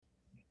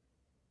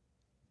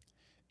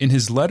In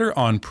his letter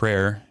on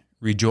prayer,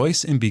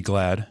 Rejoice and Be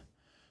Glad,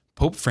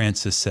 Pope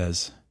Francis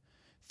says,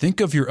 "Think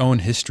of your own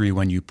history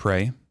when you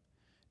pray,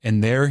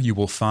 and there you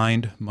will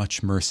find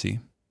much mercy."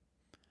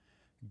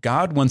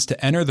 God wants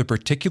to enter the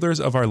particulars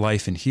of our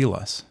life and heal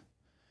us.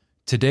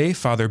 Today,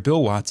 Father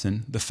Bill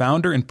Watson, the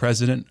founder and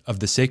president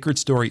of the Sacred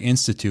Story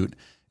Institute,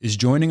 is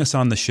joining us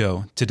on the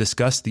show to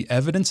discuss the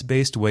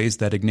evidence-based ways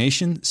that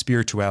Ignatian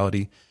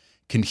spirituality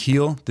can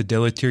heal the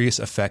deleterious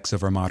effects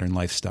of our modern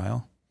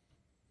lifestyle.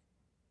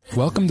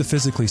 Welcome to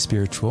Physically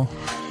Spiritual.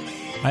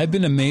 I've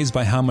been amazed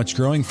by how much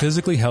growing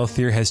physically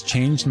healthier has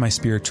changed my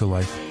spiritual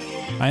life.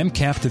 I am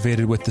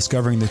captivated with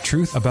discovering the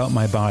truth about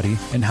my body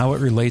and how it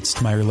relates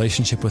to my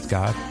relationship with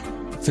God.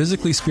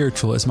 Physically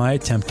Spiritual is my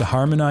attempt to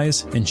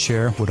harmonize and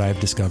share what I have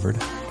discovered.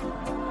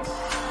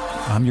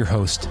 I'm your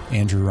host,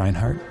 Andrew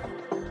Reinhardt.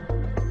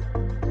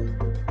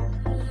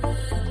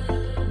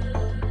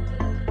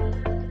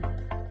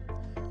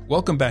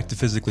 Welcome back to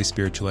Physically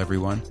Spiritual,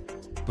 everyone.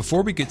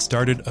 Before we get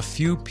started, a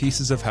few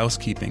pieces of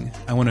housekeeping.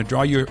 I want to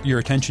draw your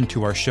attention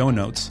to our show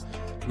notes.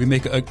 We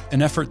make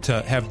an effort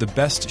to have the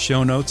best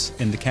show notes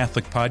in the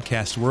Catholic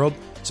podcast world,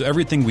 so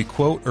everything we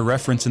quote or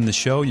reference in the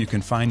show you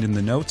can find in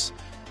the notes,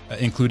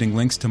 including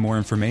links to more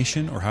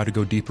information or how to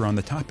go deeper on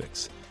the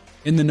topics.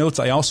 In the notes,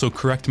 I also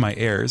correct my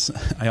errors.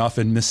 I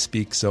often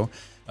misspeak, so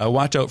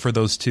watch out for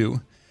those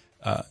too.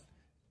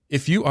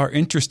 If you are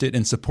interested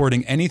in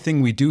supporting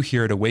anything we do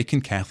here at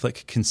Awaken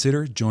Catholic,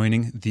 consider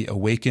joining the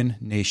Awaken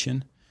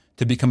Nation.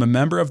 To become a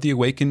member of the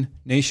Awaken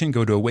Nation,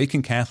 go to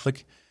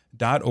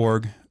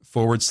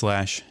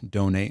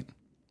awakencatholic.org/donate.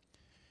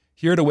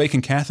 Here at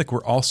Awaken Catholic,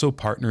 we're also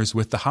partners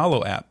with the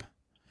Hallow app.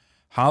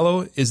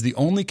 Hallow is the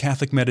only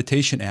Catholic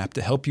meditation app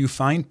to help you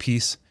find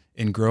peace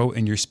and grow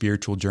in your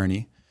spiritual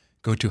journey.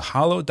 Go to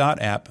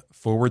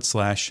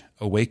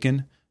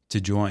hallow.app/awaken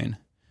to join.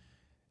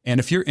 And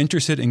if you're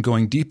interested in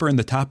going deeper in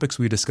the topics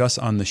we discuss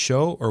on the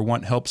show or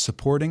want help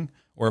supporting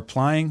or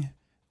applying,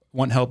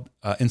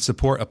 in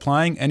support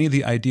applying any of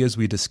the ideas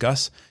we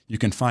discuss, you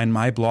can find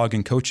my blog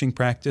and coaching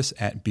practice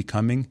at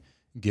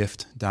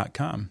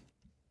becominggift.com.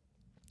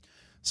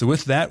 So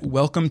with that,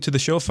 welcome to the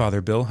show,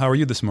 Father Bill. How are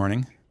you this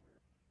morning?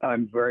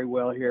 I'm very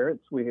well here.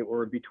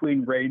 We're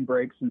between rain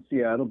breaks in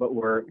Seattle, but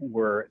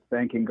we're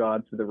thanking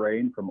God for the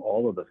rain from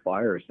all of the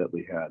fires that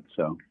we had.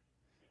 So,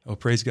 oh,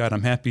 praise God!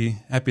 I'm happy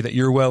that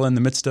you're well in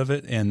the midst of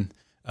it. And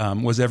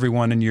was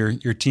everyone in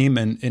your team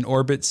in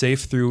orbit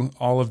safe through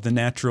all of the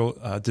natural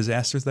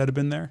disasters that have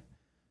been there?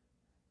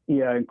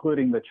 Yeah,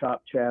 including the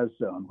Chop Chaz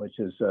zone, which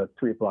is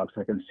 3 blocks.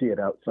 I can see it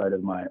outside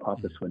of my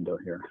office window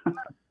here.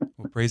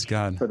 Well, praise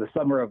God for the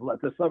summer of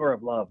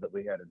love that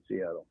we had in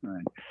Seattle.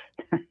 Right.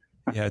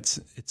 Yeah, it's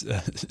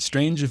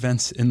strange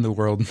events in the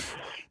world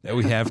that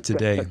we have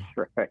today.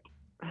 That's right.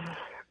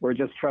 We're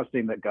just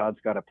trusting that God's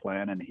got a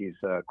plan and He's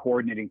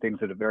coordinating things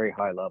at a very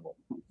high level.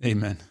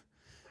 Amen.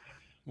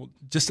 Well,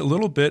 just a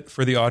little bit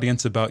for the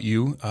audience about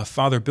you.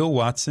 Father Bill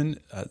Watson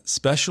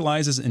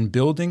specializes in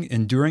building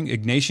enduring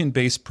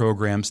Ignatian-based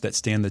programs that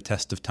stand the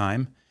test of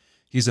time.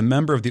 He's a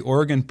member of the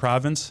Oregon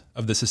Province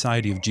of the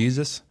Society of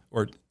Jesus,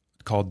 or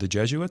called the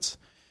Jesuits.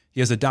 He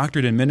has a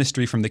doctorate in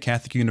ministry from the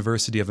Catholic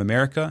University of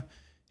America.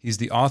 He's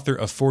the author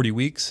of 40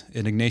 Weeks,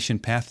 An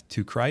Ignatian Path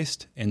to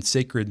Christ, and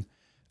Sacred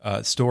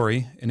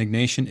Story, An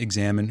Ignatian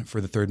Examen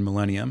for the Third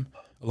Millennium,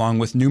 along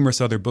with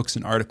numerous other books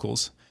and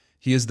articles.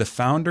 He is the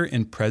founder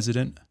and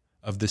president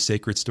of the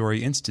Sacred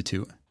Story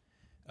Institute.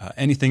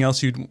 Anything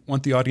else you'd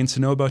want the audience to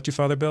know about you,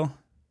 Father Bill?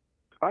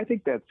 I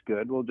think that's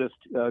good. We'll just,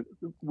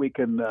 we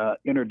can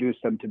introduce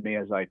them to me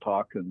as I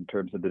talk in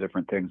terms of the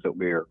different things that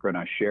we're going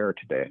to share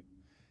today.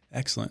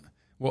 Excellent.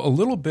 Well, a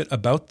little bit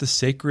about the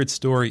Sacred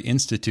Story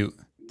Institute.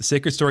 The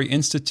Sacred Story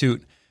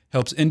Institute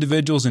helps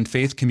individuals and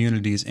faith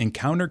communities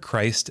encounter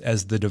Christ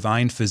as the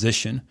divine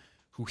physician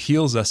who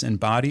heals us in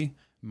body,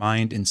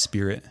 mind, and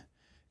spirit.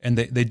 And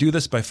they do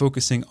this by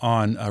focusing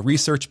on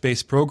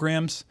research-based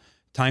programs,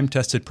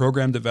 time-tested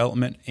program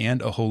development,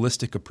 and a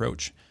holistic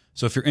approach.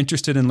 So if you're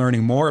interested in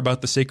learning more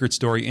about the Sacred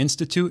Story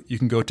Institute, you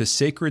can go to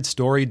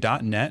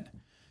sacredstory.net.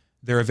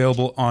 They're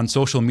available on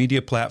social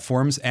media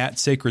platforms at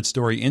Sacred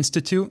Story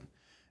Institute,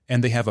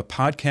 and they have a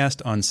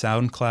podcast on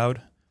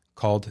SoundCloud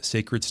called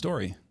Sacred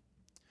Story.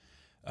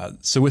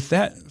 So with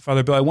that,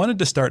 Father Bill, I wanted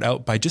to start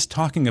out by just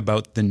talking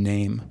about the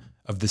name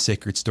of the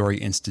Sacred Story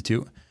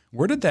Institute.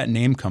 Where did that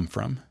name come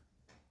from?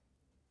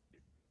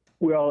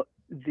 Well,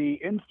 the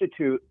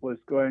Institute was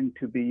going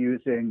to be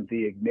using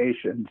the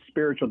Ignatian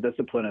spiritual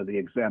discipline of the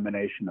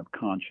examination of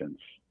conscience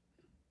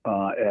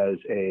as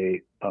a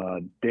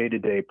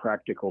day-to-day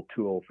practical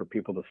tool for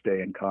people to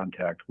stay in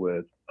contact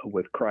with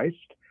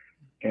Christ,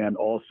 and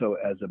also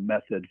as a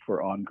method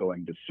for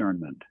ongoing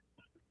discernment.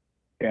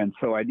 And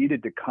so I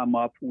needed to come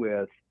up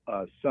with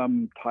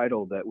some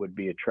title that would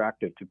be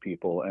attractive to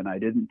people, and I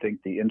didn't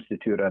think the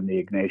Institute on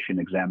the Ignatian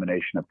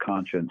Examination of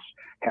Conscience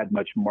had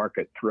much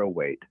market throw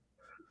weight.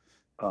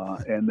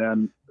 And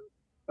then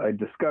I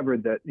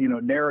discovered that,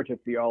 narrative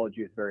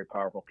theology is very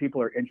powerful.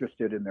 People are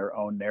interested in their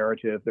own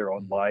narrative, their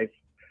own life.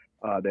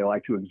 They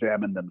like to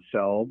examine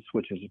themselves,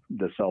 which is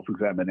the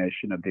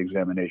self-examination of the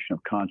examination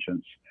of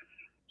conscience.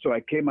 So I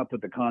came up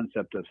with the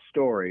concept of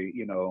story,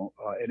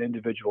 an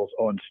individual's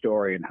own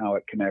story and how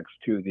it connects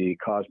to the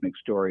cosmic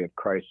story of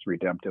Christ's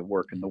redemptive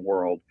work in the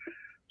world.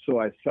 So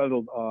I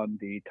settled on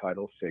the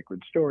title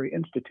Sacred Story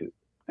Institute.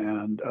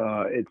 And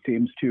it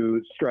seems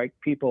to strike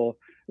people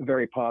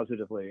very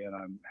positively. And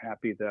I'm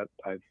happy that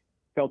I've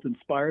felt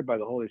inspired by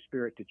the Holy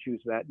Spirit to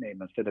choose that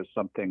name instead of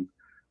something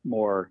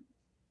more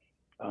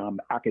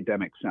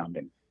academic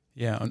sounding.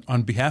 Yeah,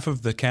 on behalf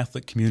of the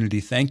Catholic community,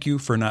 thank you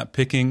for not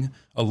picking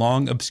a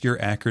long, obscure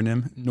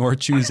acronym, nor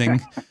choosing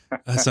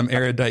some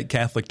erudite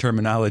Catholic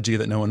terminology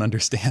that no one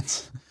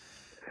understands.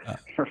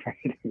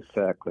 Right,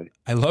 exactly.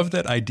 I love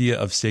that idea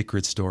of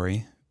sacred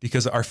story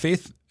because our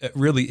faith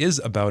really is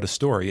about a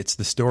story. It's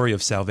the story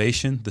of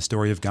salvation, the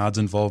story of God's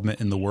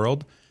involvement in the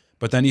world,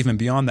 but then even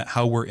beyond that,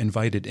 how we're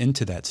invited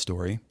into that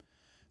story.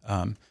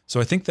 So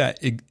I think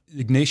that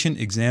Ignatian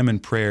Examen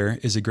prayer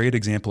is a great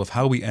example of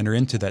how we enter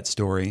into that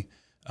story,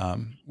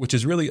 which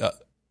is really,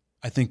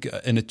 I think,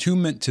 an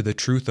attunement to the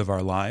truth of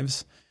our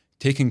lives,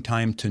 taking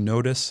time to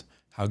notice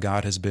how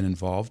God has been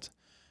involved.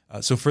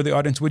 So for the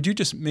audience, would you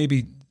just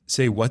maybe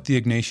say what the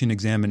Ignatian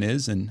Examen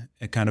is and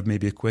kind of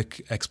maybe a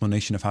quick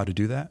explanation of how to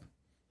do that?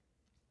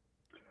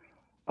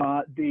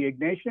 The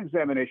Ignatian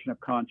examination of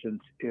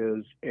conscience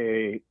is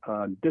a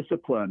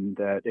discipline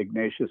that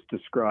Ignatius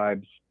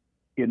describes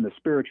in the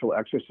spiritual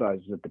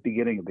exercises at the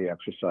beginning of the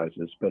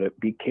exercises, but it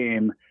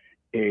became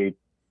a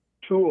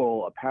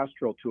tool, a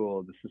pastoral tool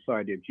of the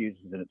Society of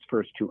Jesus in its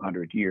first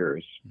 200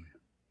 years.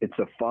 It's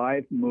a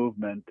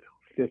 5-movement,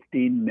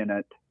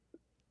 15-minute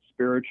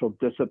spiritual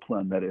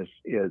discipline that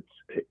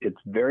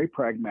it's very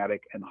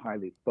pragmatic and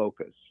highly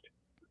focused.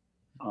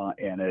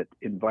 And it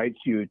invites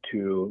you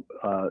to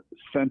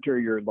center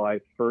your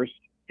life first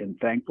in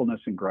thankfulness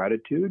and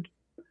gratitude,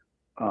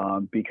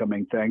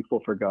 becoming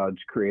thankful for God's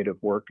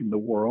creative work in the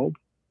world.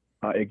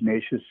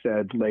 Ignatius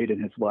said late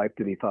in his life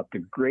that he thought the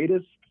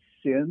greatest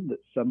sin that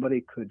somebody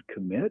could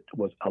commit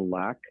was a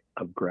lack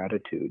of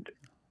gratitude.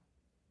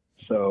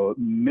 So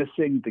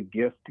missing the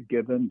gift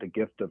given, the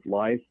gift of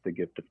life, the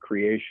gift of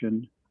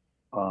creation,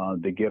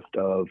 the gift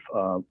of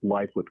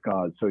life with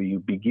God. So you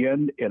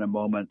begin in a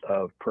moment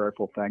of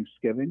prayerful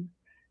thanksgiving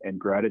and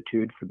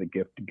gratitude for the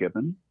gift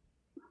given.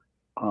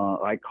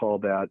 I call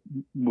that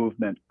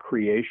movement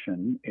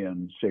creation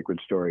in Sacred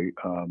Story,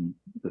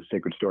 the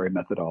Sacred Story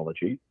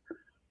methodology.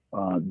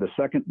 The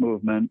second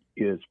movement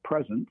is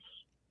presence,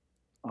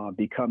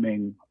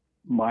 becoming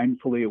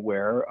mindfully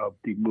aware of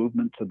the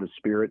movements of the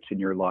spirits in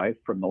your life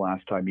from the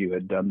last time you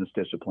had done this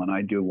discipline.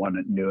 I do one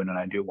at noon and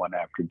I do one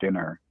after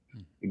dinner.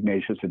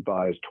 Ignatius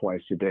advised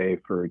twice a day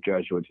for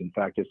Jesuits. In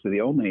fact, it's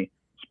the only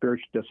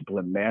spiritual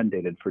discipline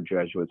mandated for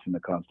Jesuits in the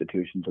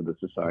constitutions of the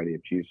Society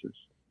of Jesus.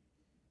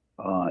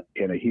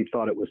 And he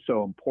thought it was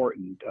so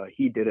important.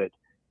 He did it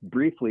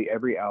briefly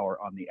every hour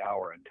on the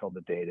hour until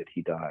the day that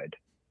he died,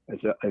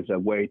 as a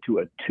way to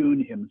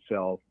attune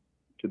himself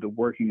to the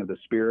working of the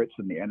spirits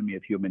and the enemy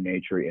of human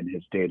nature in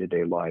his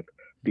day-to-day life.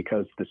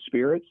 Because the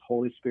spirits,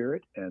 Holy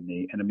Spirit, and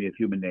the enemy of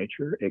human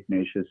nature,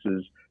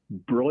 Ignatius's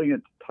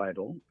brilliant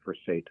title for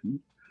Satan,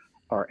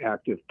 are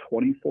active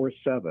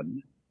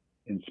 24/7,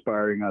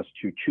 inspiring us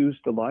to choose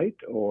the light,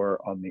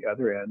 or on the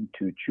other end,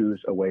 to choose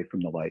away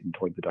from the light and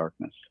toward the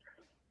darkness.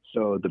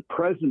 So the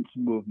presence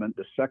movement,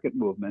 the second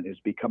movement, is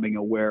becoming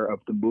aware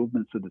of the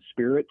movements of the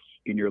spirits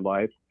in your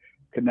life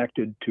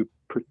connected to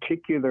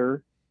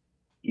particular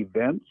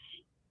events,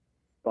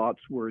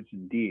 thoughts, words,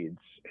 and deeds,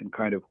 and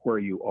kind of where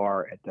you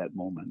are at that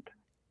moment.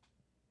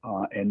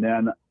 And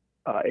then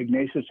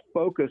Ignatius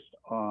focused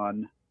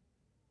on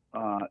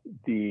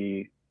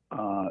the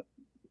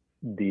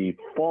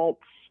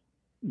faults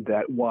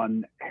that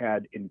one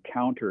had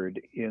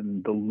encountered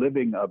in the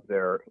living of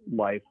their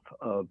life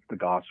of the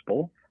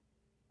gospel,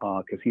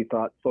 because he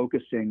thought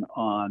focusing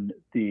on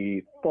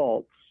the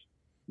faults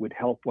would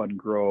help one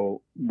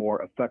grow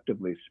more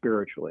effectively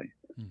spiritually.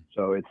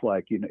 So it's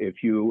like,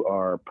 if you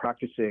are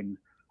practicing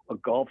a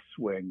golf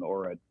swing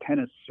or a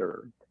tennis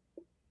serve,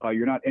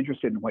 you're not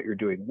interested in what you're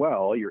doing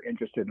well. You're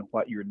interested in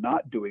what you're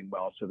not doing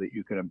well so that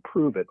you can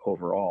improve it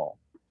overall.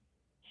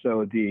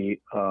 So the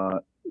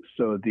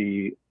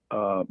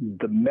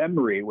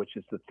memory, which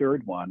is the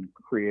third one,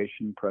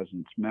 creation,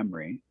 presence,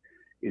 memory,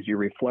 is you're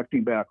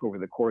reflecting back over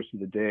the course of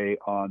the day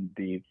on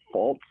the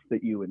faults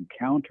that you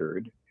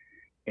encountered,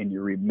 and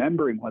you're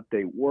remembering what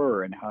they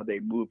were and how they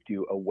moved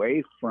you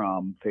away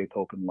from faith,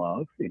 hope, and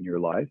love in your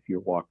life, your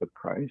walk with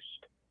Christ.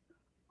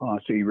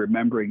 So you're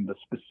remembering the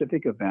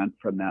specific event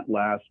from that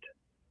last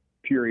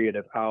period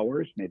of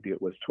hours. Maybe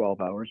it was 12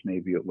 hours,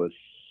 maybe it was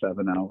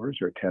 7 hours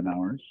or 10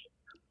 hours.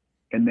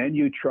 And then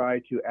you try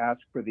to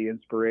ask for the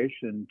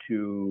inspiration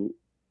to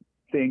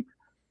think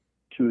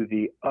to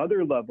the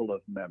other level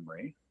of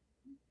memory.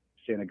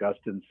 St.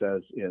 Augustine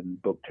says in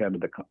Book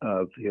 10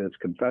 of his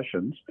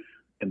Confessions,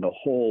 and the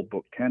whole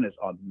Book 10 is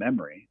on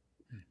memory,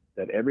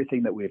 that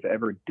everything that we've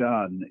ever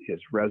done is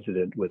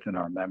resident within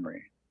our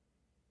memory.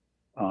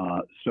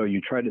 So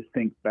you try to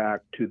think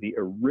back to the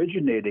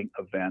originating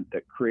event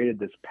that created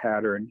this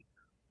pattern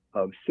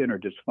of sin or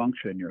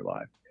dysfunction in your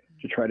life,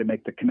 to try to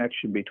make the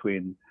connection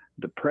between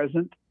the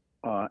present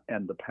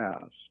and the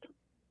past,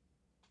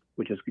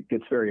 which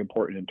gets very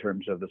important in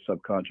terms of the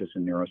subconscious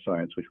and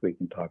neuroscience, which we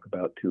can talk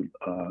about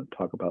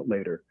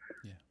later.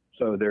 Yeah.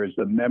 So there's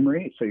the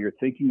memory. So you're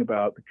thinking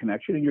about the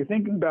connection, and you're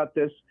thinking about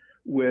this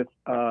with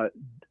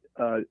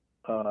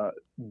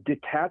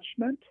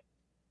detachment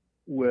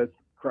with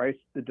Christ,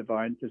 the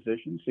divine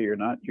physician. So you're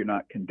not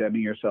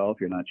condemning yourself.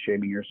 You're not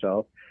shaming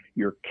yourself.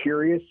 You're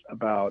curious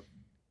about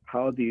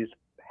how these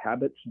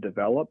habits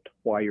developed,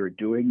 why you're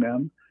doing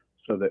them,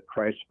 so that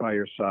Christ by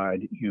your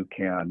side, you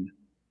can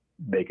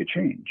make a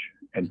change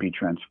and be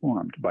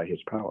transformed by his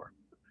power.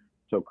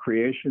 So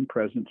creation,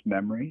 presence,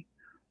 memory,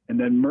 and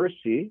then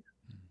mercy,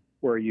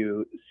 where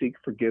you seek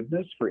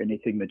forgiveness for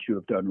anything that you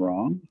have done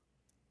wrong.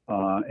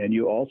 And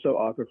you also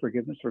offer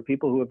forgiveness for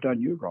people who have done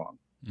you wrong.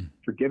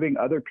 Forgiving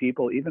other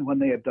people, even when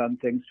they have done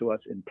things to us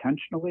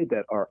intentionally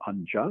that are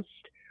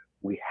unjust,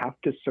 we have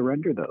to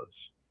surrender those.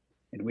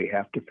 And we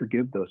have to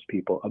forgive those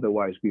people.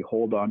 Otherwise, we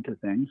hold on to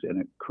things, and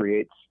it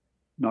creates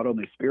not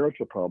only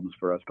spiritual problems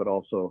for us, but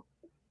also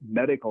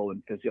medical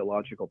and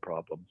physiological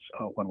problems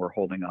when we're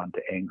holding on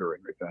to anger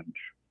and revenge.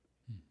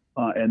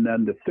 And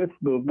then the fifth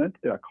movement,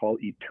 called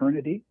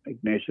eternity.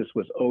 Ignatius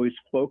was always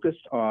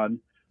focused on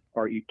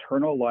our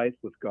eternal life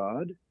with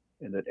God,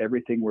 and that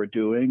everything we're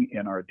doing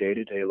in our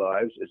day-to-day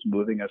lives is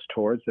moving us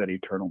towards that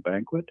eternal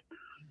banquet.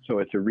 So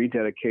it's a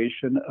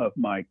rededication of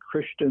my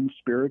Christian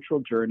spiritual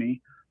journey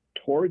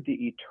toward the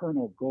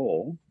eternal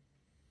goal.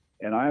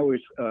 And I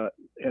always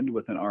end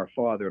with an Our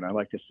Father, and I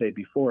like to say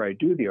before I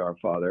do the Our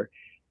Father,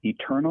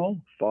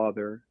 eternal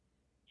Father,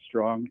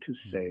 strong to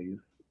save,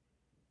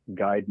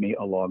 guide me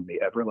along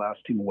the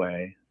everlasting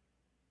way,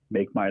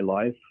 make my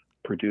life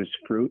produce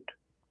fruit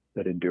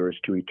that endures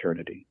to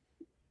eternity.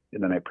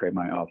 And then I pray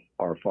my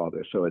Our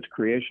Father. So it's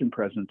creation,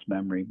 presence,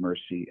 memory,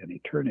 mercy, and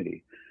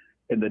eternity.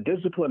 And the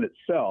discipline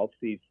itself,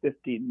 the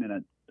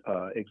 15-minute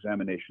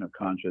examination of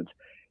conscience,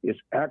 is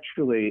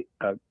actually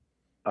a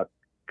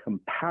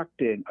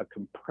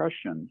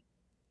compression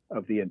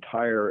of the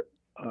entire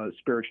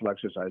spiritual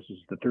exercises,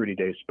 the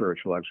 30-day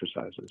spiritual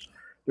exercises.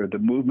 They're the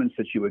movements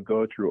that you would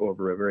go through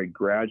over a very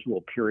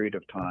gradual period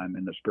of time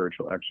in the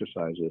spiritual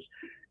exercises.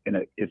 And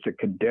it's a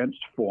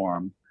condensed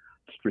form,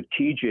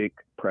 strategic,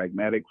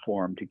 pragmatic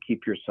form to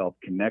keep yourself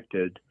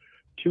connected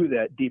to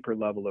that deeper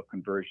level of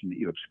conversion that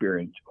you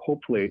experienced.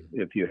 Hopefully,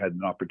 if you had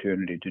an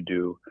opportunity to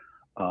do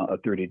a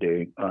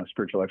 30-day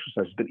spiritual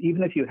exercise. But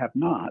even if you have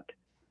not,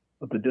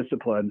 the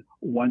discipline,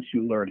 once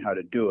you learn how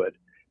to do it,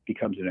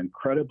 becomes an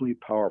incredibly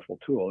powerful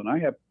tool. And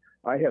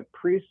I have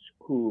priests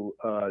who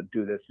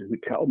do this, who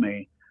tell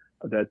me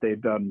that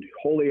they've done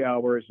holy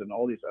hours and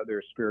all these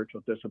other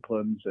spiritual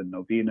disciplines and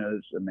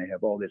novenas, and they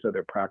have all these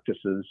other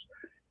practices.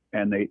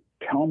 And they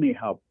tell me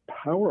how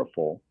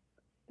powerful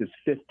this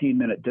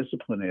 15-minute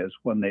discipline is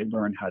when they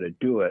learn how to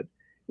do it,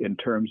 in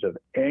terms of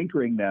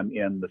anchoring them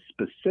in the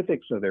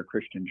specifics of their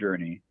Christian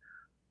journey,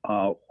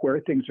 where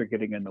things are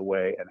getting in the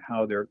way, and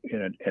how they're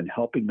and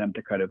helping them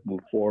to kind of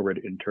move forward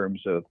in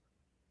terms of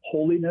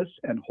holiness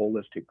and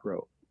holistic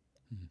growth.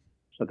 Mm-hmm.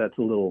 So that's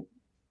a little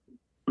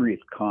brief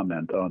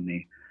comment on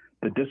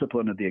the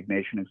discipline of the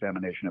Ignatian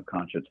examination of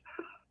conscience.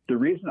 The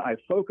reason I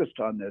focused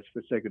on this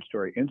for Sacred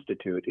Story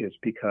Institute is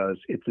because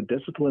it's a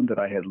discipline that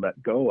I had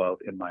let go of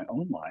in my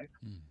own life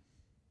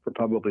for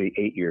probably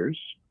 8 years.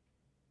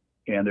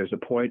 And there's a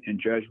point in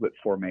Jesuit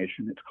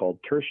formation, it's called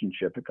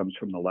tertianship. It comes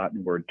from the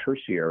Latin word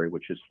tertiary,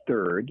 which is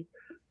third.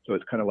 So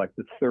it's kind of like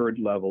the third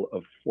level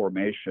of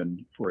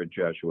formation for a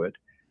Jesuit.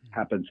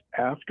 Happens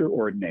after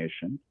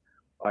ordination.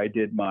 I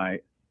did my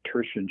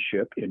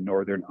tertianship in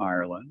Northern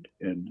Ireland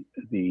in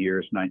the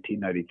years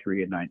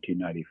 1993 and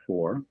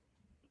 1994.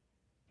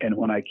 And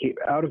when I came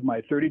out of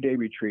my 30-day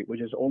retreat,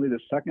 which is only the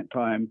second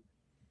time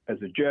as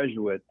a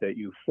Jesuit that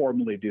you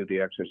formally do the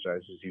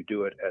exercises, you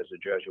do it as a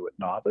Jesuit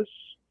novice,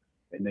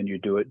 and then you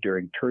do it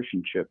during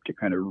tertianship to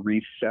kind of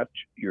reset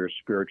your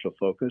spiritual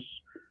focus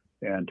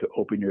and to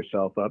open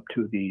yourself up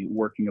to the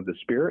working of the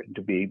Spirit and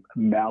to be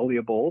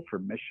malleable for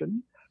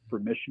missioning.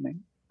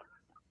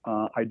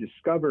 I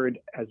discovered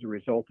as a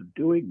result of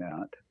doing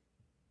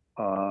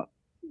that,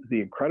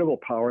 the incredible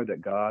power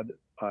that God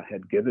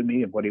had given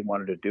me and what he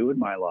wanted to do in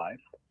my life.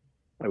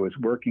 I was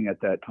working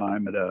at that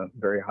time at a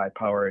very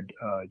high-powered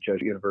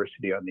Jesuit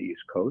university on the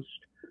East Coast,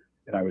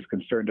 and I was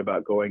concerned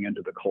about going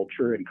into the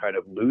culture and kind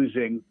of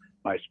losing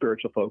my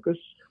spiritual focus,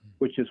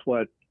 which is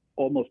what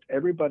almost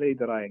everybody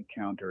that I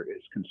encounter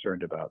is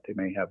concerned about. They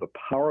may have a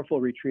powerful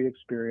retreat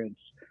experience,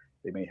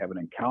 they may have an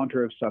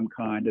encounter of some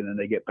kind, and then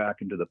they get back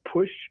into the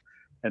push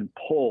and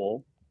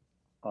pull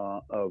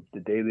of the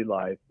daily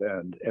life,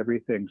 and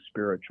everything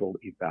spiritual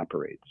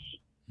evaporates.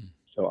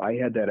 So I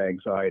had that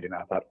anxiety, and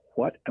I thought,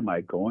 what am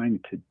I going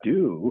to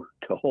do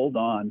to hold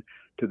on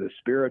to the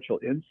spiritual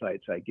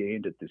insights I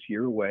gained at this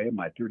year away,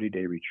 my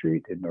 30-day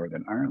retreat in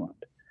Northern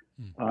Ireland?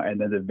 And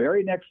then the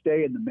very next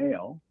day in the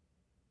mail,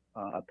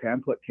 a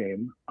pamphlet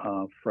came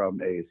from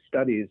a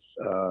studies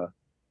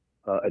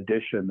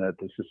edition that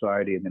the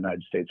Society in the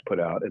United States put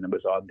out, and it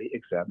was on the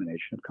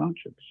examination of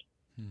conscience.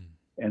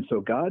 And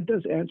so God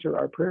does answer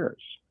our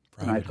prayers. Providence.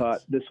 And I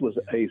thought this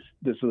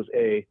was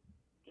a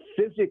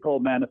physical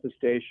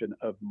manifestation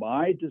of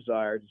my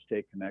desire to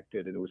stay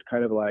connected. And it was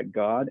kind of like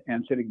God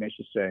and St.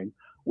 Ignatius saying,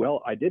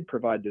 well, I did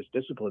provide this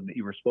discipline that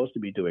you were supposed to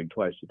be doing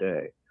twice a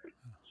day.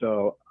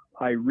 So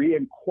I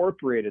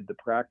reincorporated the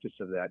practice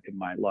of that in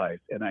my life.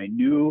 And I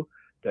knew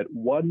that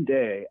one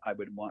day I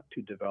would want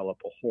to develop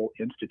a whole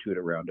institute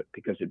around it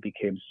because it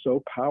became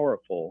so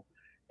powerful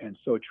and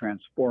so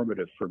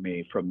transformative for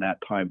me from that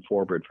time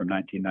forward, from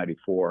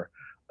 1994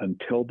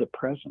 until the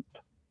present.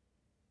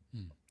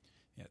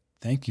 Yeah,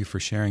 thank you for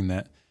sharing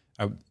that.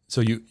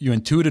 So you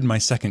intuited my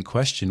second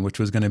question, which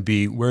was going to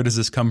be, where does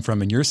this come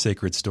from in your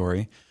sacred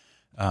story?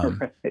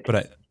 Right.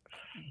 But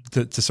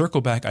to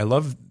circle back, I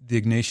love the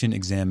Ignatian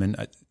Examen.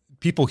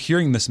 People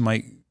hearing this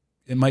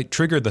might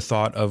trigger the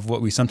thought of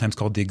what we sometimes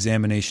call the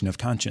examination of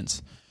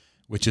conscience,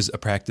 which is a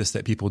practice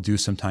that people do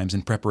sometimes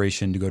in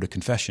preparation to go to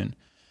confession.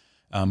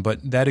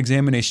 But that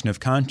examination of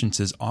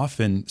conscience is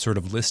often sort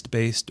of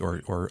list-based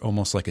or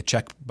almost like a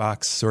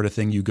checkbox sort of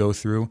thing you go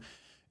through,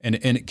 and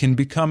it can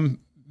become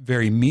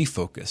very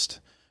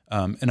me-focused.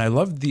 And I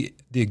love the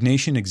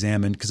Ignatian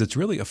Examen because it's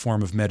really a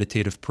form of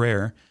meditative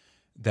prayer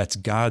that's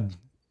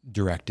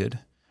God-directed,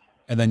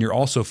 and then you're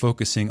also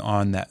focusing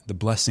on the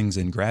blessings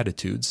and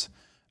gratitudes.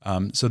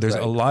 So there's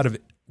a lot of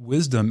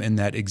wisdom in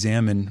that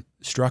examen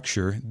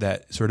structure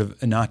that sort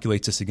of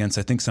inoculates us against,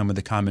 I think, some of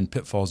the common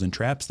pitfalls and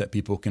traps that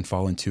people can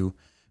fall into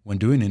when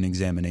doing an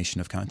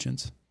examination of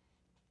conscience.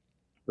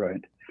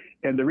 Right.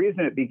 And the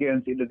reason it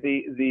begins,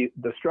 the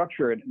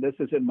structure, and this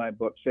is in my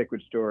book,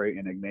 Sacred Story,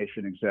 an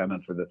Ignatian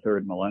Examen for the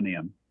Third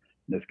Millennium.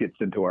 This gets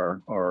into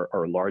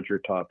our larger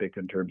topic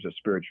in terms of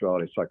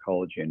spirituality,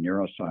 psychology, and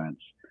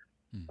neuroscience.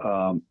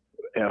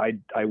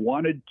 And I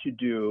wanted to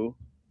do,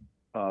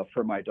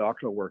 for my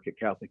doctoral work at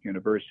Catholic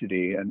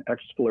University, an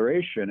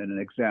exploration and an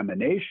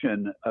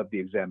examination of the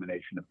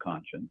examination of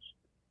conscience,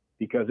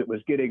 because it was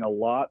getting a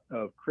lot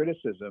of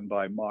criticism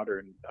by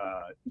modern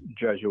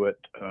Jesuit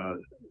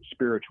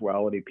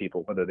spirituality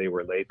people, whether they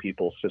were lay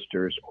people,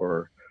 sisters,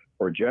 or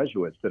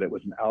Jesuits, that it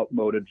was an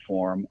outmoded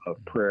form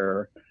of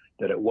prayer,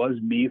 that it was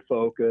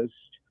me-focused,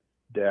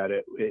 that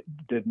it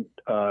didn't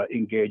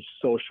engage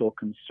social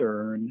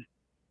concern,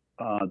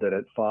 that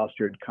it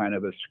fostered kind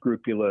of a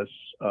scrupulous,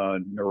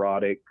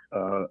 neurotic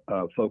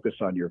focus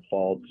on your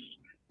faults,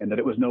 and that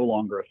it was no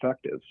longer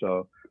effective.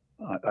 So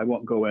I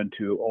won't go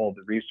into all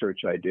the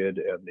research I did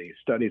and the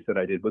studies that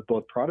I did with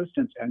both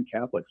Protestants and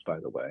Catholics, by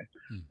the way.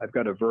 I've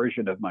got a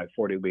version of my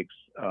 40 weeks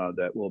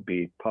that will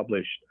be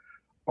published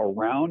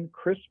around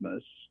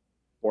Christmas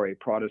for a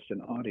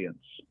Protestant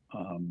audience.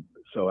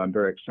 So I'm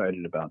very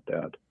excited about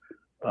that.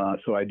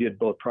 So I did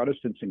both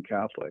Protestants and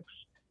Catholics.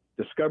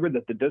 Discovered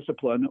that the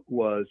discipline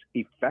was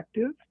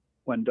effective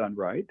when done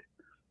right,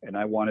 and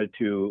I wanted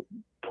to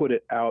put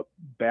it out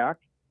back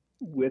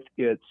with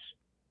its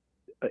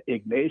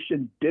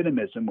Ignatian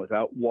dynamism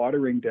without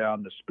watering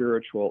down the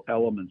spiritual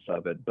elements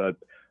of it, but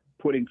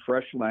putting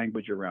fresh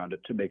language around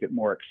it to make it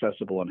more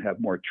accessible and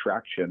have more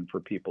traction for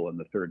people in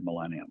the third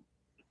millennium.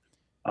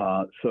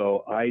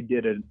 So I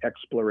did an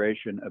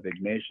exploration of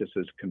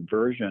Ignatius's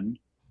conversion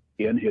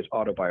in his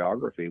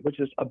autobiography, which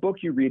is a book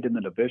you read in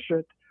the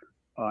novitiate.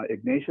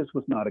 Ignatius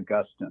was not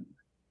Augustine.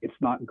 It's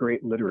not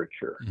great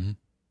literature.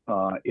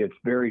 It's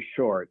very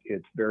short.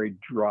 It's very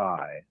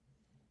dry.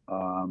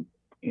 And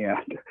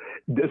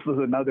this was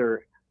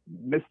another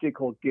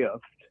mystical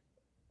gift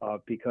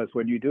because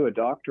when you do a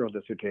doctoral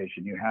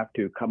dissertation, you have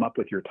to come up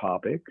with your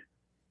topic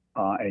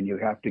and you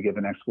have to give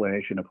an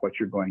explanation of what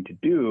you're going to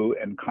do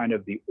and kind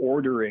of the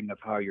ordering of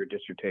how your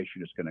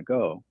dissertation is going to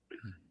go.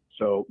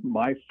 So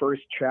my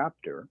first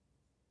chapter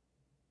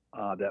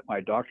that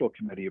my doctoral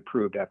committee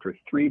approved after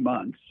 3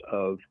 months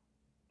of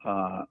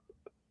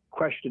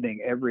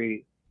questioning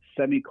every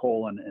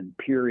semicolon and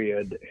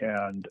period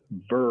and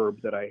verb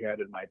that I had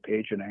in my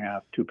page and a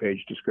half,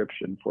 2-page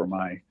description for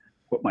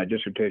what my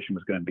dissertation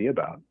was going to be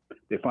about.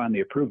 They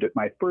finally approved it.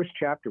 My first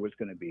chapter was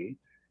going to be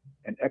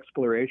an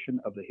exploration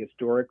of the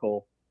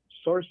historical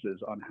sources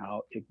on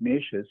how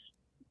Ignatius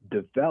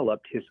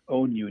developed his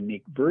own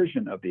unique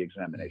version of the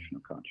examination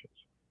of conscience,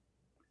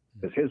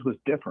 because his was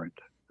different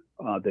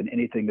than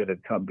anything that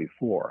had come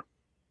before.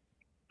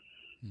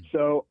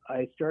 So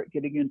I start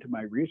getting into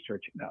my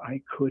research. Now,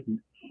 I couldn't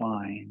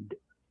find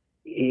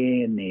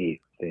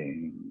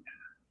anything.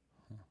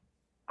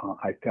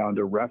 I found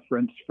a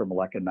reference from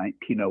like a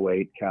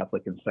 1908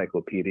 Catholic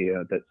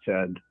encyclopedia that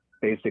said,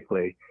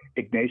 basically,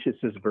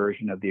 Ignatius's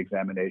version of the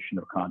examination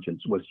of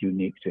conscience was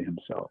unique to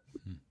himself.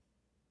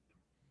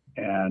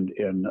 And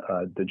in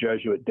the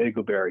Jesuit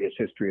Dagobert, his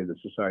History of the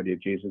Society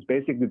of Jesus,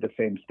 basically the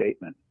same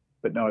statement,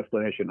 but no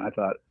explanation. I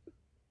thought,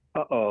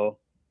 I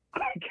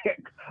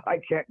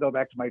can't go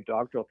back to my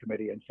doctoral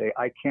committee and say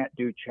I can't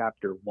do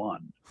chapter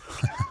 1,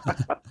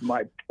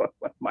 my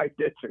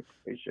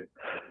dissertation.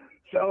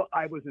 So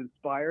I was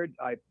inspired.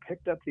 I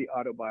picked up the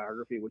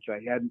autobiography, which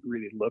I hadn't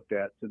really looked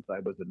at since I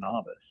was a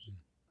novice,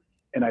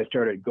 and I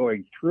started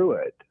going through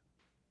it.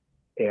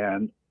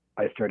 And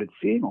I started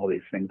seeing all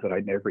these things that I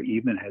never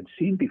even had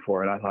seen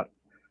before. And I thought,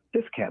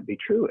 this can't be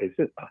true. Is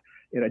it?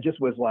 And it just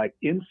was like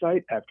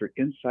insight after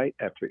insight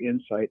after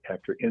insight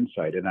after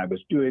insight. And I was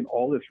doing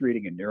all this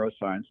reading in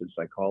neuroscience and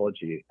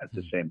psychology at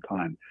the same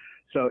time.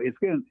 So it's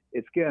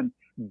again,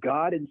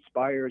 God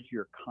inspires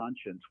your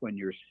conscience when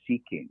you're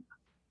seeking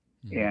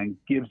and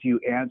gives you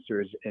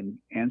answers and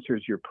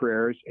answers your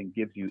prayers and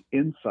gives you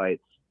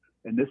insights.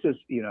 And this is,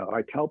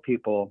 I tell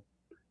people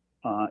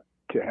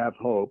to have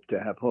hope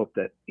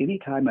that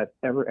anytime I've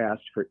ever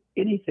asked for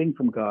anything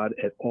from God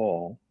at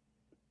all,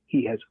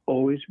 he has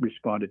always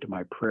responded to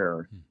my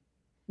prayer,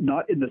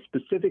 not in the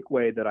specific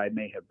way that I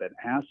may have been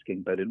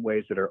asking, but in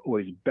ways that are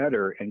always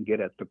better and get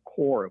at the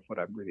core of what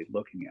I'm really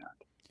looking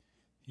at.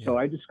 Yeah. So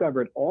I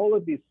discovered all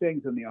of these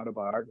things in the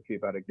autobiography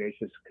about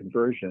Ignatius'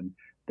 conversion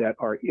that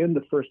are in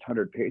the first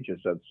 100 pages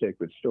of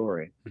Sacred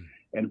Story.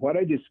 And what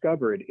I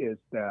discovered is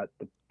that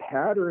the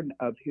pattern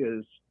of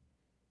his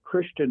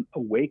Christian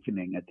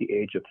awakening at the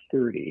age of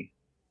 30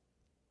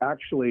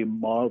 actually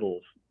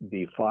models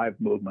the 5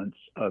 movements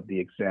of the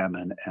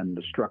Examen and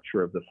the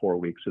structure of the 4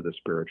 weeks of the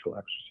spiritual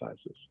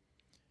exercises.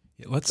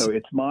 Yeah, so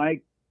it's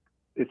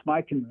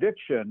my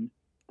conviction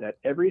that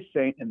every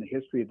saint in the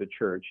history of the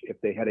church, if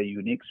they had a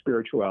unique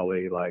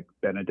spirituality like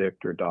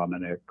Benedict or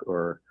Dominic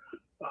or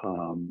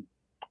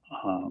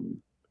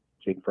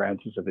St.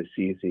 Francis of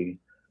Assisi,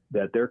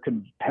 that their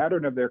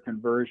pattern of their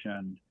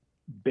conversion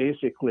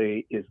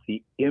basically is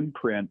the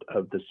imprint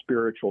of the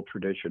spiritual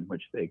tradition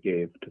which they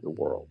gave to the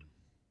world.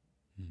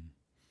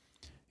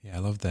 Yeah, I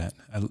love that.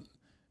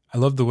 I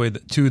love the way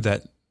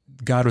that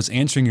God was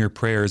answering your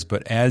prayers,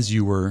 but as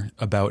you were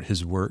about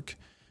his work.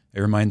 It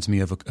reminds me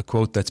of a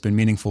quote that's been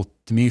meaningful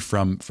to me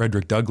from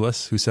Frederick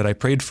Douglass, who said, "I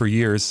prayed for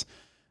years,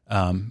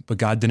 but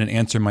God didn't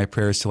answer my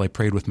prayers till I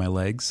prayed with my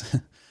legs."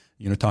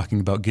 Talking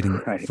about getting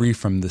free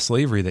from the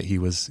slavery that he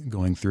was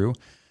going through.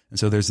 And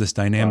so there's this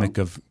dynamic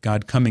of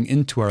God coming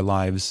into our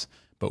lives,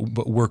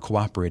 but we're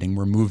cooperating,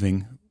 we're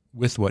moving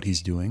with what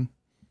he's doing.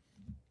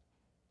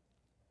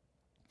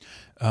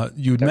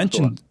 You had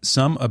mentioned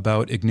some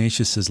about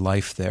Ignatius's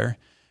life there.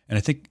 And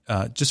I think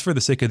just for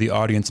the sake of the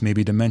audience,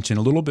 maybe to mention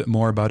a little bit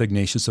more about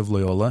Ignatius of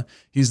Loyola.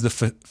 He's the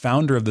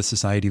founder of the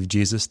Society of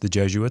Jesus, the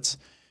Jesuits.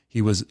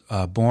 He was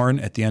born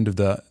at the end of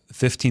the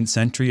 15th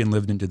century and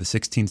lived into the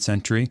 16th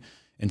century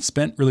and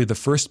spent really the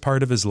first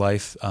part of his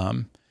life,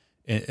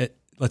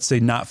 let's say,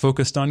 not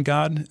focused on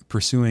God,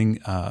 pursuing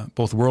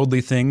both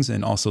worldly things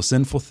and also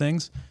sinful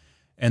things,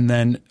 and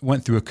then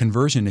went through a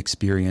conversion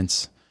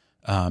experience.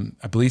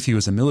 I believe he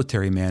was a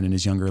military man in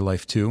his younger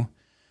life too.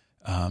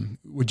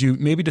 Would you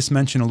maybe just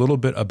mention a little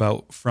bit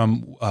about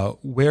from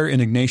where in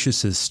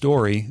Ignatius's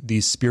story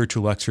these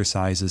spiritual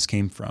exercises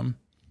came from?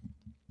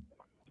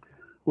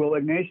 Well,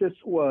 Ignatius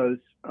was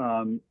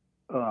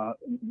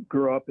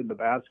grew up in the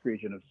Basque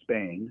region of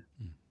Spain,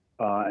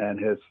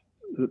 and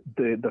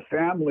the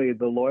family,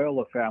 the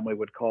Loyola family, I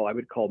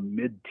would call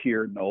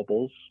mid-tier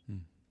nobles.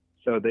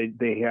 So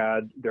they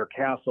had, their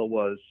castle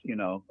was,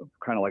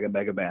 kind of like a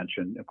mega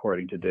mansion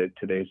according to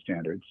today's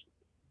standards.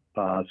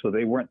 So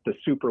they weren't the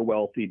super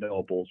wealthy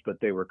nobles, but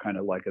they were kind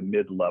of like a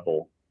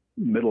mid-level,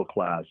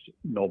 middle-class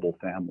noble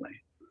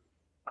family.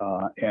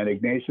 And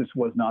Ignatius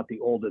was not the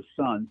oldest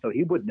son, so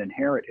he wouldn't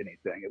inherit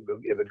anything.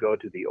 It would go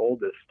to the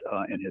oldest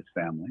in his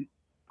family.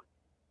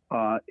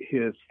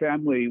 His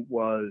family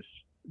was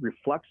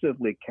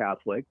reflexively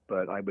Catholic,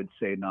 but I would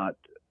say not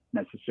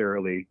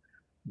necessarily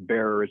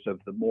bearers of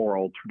the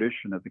moral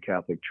tradition of the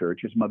Catholic Church.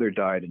 His mother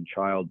died in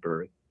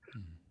childbirth.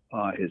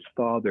 His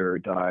father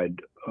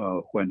died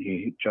when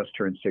he just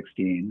turned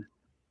 16.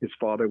 His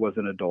father was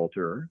an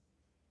adulterer.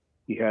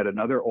 He had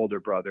another older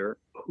brother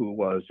who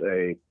was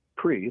a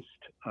priest,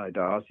 a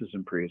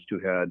diocesan priest, who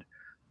had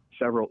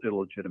several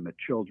illegitimate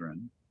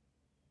children.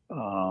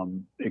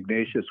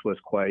 Ignatius was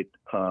quite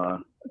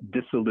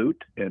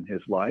dissolute in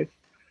his life.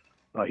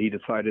 He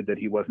decided that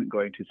he wasn't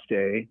going to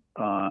stay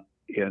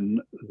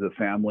in the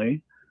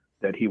family,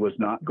 that he was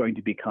not going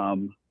to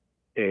become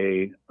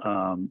a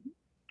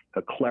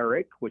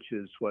cleric, which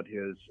is what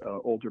his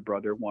older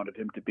brother wanted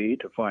him to be,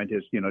 to find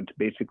his, to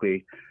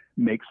basically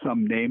make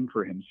some name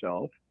for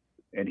himself.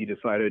 And he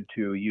decided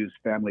to use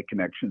family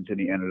connections, and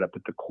he ended up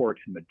at the court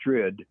in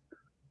Madrid.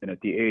 And at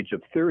the age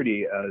of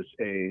 30, as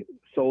a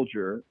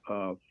soldier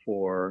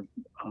for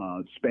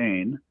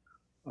Spain,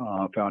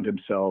 found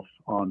himself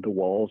on the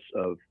walls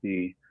of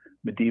the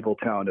medieval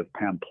town of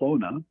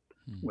Pamplona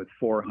with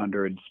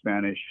 400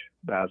 Spanish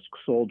Basque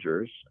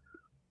soldiers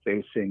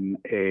facing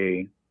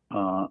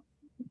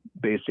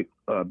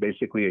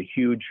basically a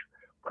huge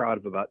crowd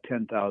of about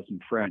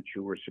 10,000 French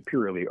who were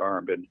superiorly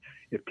armed. And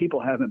if people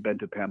haven't been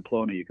to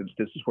Pamplona,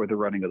 this is where the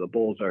running of the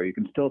bulls are. You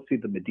can still see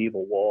the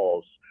medieval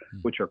walls,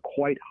 which are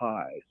quite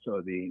high.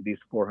 So these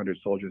 400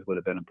 soldiers would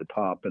have been at the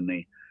top, and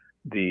the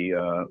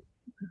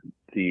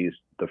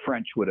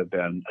French would have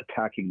been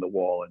attacking the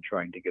wall and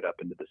trying to get up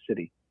into the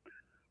city.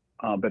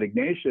 But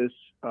Ignatius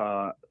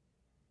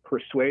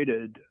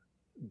persuaded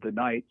the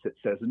knights, it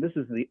says, and this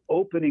is the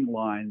opening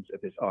lines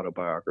of his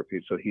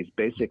autobiography. So he's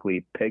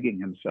basically pegging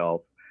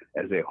himself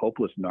as a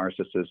hopeless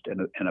narcissist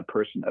and a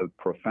person of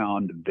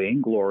profound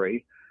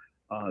vainglory,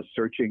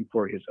 searching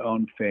for his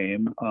own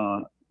fame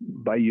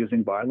by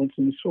using violence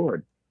and the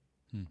sword.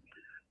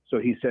 So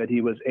he said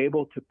he was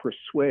able to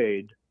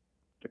persuade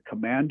the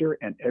commander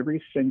and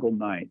every single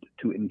knight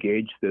to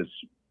engage this,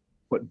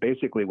 what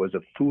basically was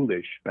a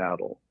foolish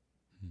battle.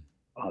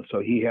 So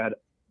he had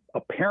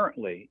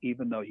apparently,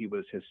 even though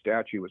his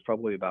stature was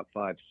probably about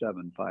 5'7",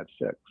 5'6",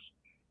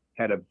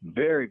 had a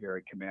very,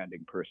 very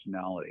commanding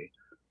personality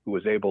who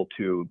was able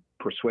to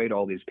persuade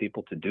all these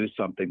people to do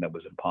something that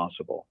was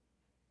impossible.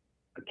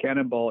 A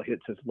cannonball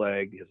hits his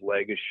leg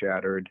is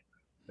shattered.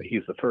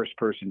 He's the first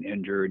person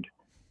injured.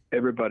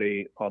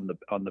 Everybody on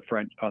the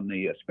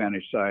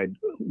Spanish side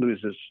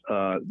loses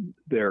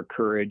their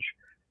courage.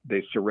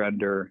 They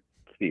surrender.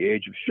 It's the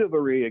age of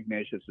chivalry.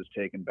 Ignatius is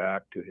taken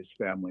back to his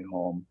family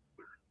home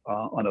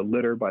on a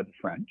litter by the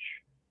French.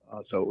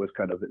 So it was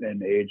kind of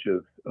an age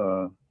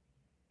of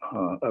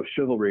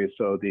chivalry.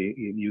 So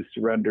you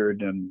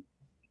surrendered, and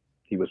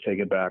he was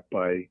taken back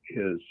by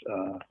his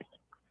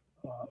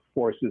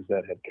forces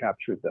that had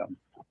captured them.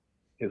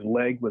 His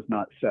leg was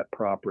not set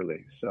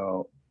properly,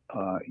 so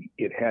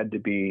it had to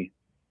be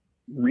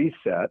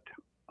reset,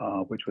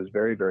 which was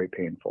very, very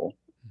painful.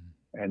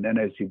 And then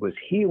as he was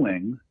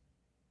healing,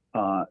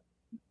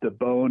 the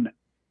bone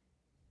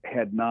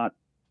had not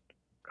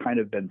kind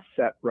of been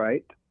set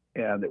right,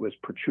 and it was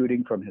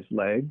protruding from his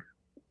leg.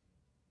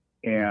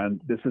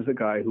 And this is a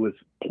guy who was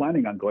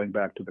planning on going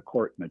back to the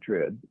court in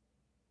Madrid.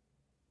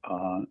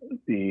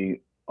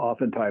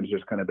 Oftentimes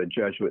there's kind of a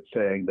Jesuit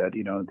saying that,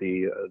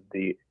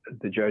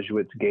 the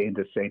Jesuits gained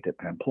a saint at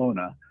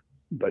Pamplona,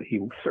 but he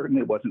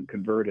certainly wasn't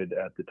converted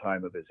at the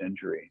time of his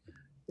injury.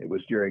 It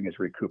was during his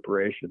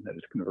recuperation that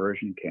his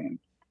conversion came,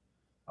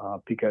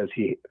 because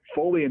he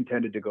fully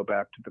intended to go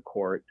back to the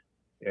court,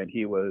 and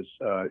he was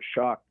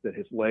shocked that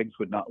his legs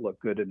would not look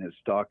good in his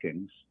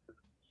stockings.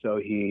 So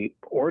he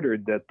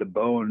ordered that the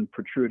bone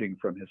protruding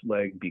from his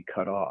leg be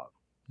cut off,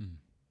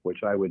 which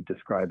I would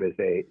describe as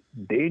a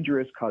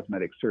dangerous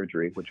cosmetic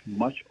surgery, which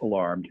much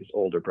alarmed his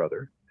older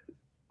brother.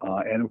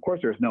 And of course,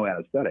 there's no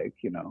anesthetic,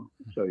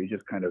 so you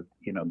just kind of,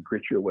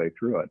 grit your way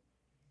through it.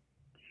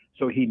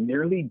 So he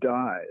nearly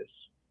dies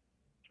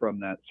from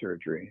that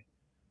surgery.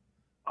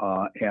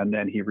 And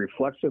then he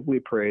reflexively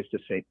prays to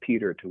St.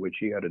 Peter, to which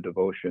he had a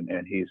devotion,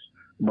 and he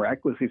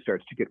miraculously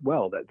starts to get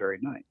well that very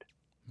night.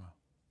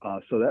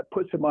 So that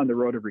puts him on the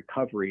road of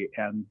recovery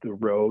and the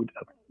road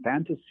of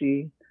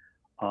fantasy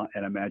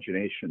and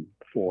imagination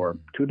for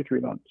 2 to 3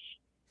 months.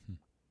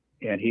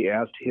 And he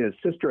asked his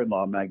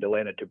sister-in-law,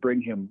 Magdalena, to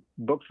bring him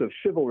books of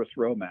chivalrous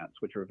romance,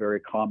 which were very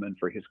common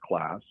for his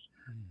class.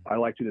 I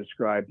like to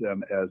describe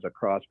them as a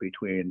cross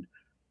between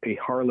a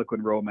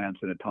Harlequin romance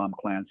and a Tom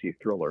Clancy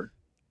thriller.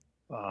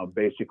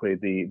 Basically,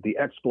 the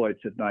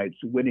exploits of knights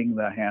winning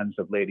the hands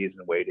of ladies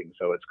in waiting.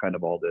 So it's kind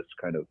of all this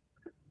kind of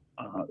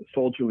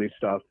soldierly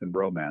stuff and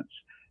romance.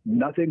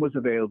 Nothing was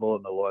available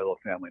in the Loyola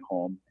family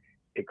home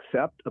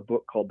except a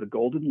book called The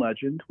Golden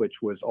Legend, which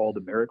was all the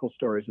miracle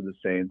stories of the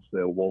saints,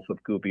 the Wolf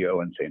of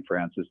Gubbio and St.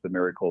 Francis, the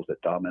miracles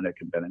that Dominic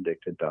and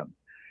Benedict had done,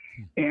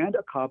 and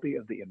a copy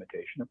of The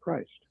Imitation of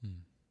Christ.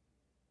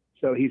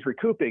 So he's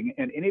recouping,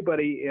 and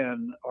anybody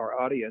in our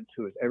audience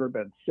who has ever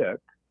been sick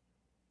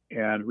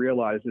and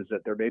realizes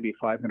that there may be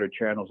 500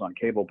 channels on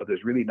cable, but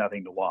there's really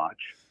nothing to watch,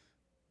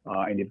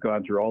 and you've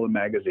gone through all the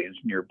magazines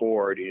and you're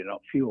bored and you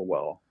don't feel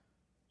well.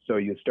 So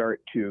you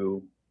start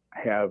to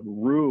have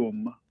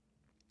room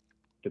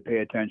to pay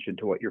attention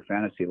to what your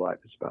fantasy life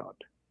is about.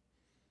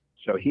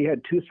 So he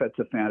had 2 sets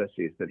of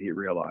fantasies that he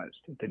realized,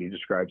 that he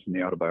describes in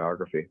the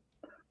autobiography.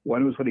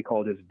 One was what he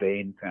called his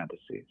vain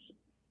fantasies,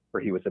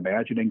 where he was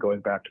imagining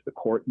going back to the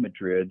court in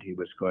Madrid. He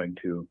was going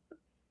to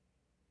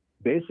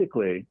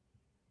basically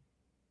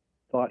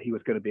thought he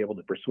was going to be able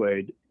to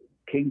persuade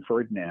King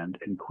Ferdinand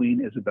and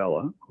Queen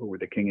Isabella, who were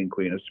the king and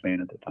queen of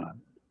Spain at the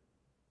time,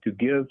 to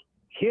give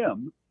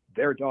him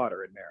their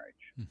daughter in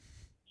marriage.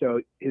 So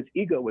his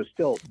ego was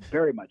still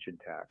very much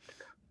intact.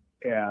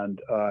 And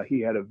he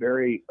had a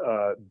very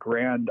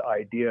grand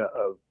idea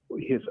of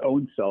his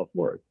own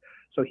self-worth.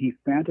 So he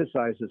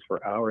fantasizes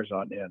for hours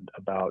on end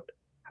about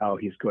how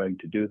he's going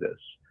to do this.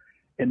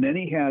 And then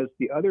he has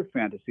the other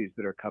fantasies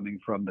that are coming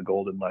from The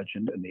Golden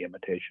Legend and The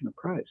Imitation of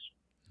Christ.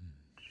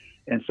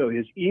 And so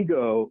his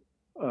ego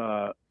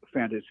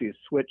fantasies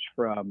switch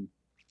from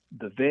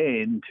the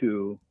vain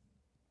to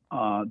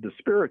the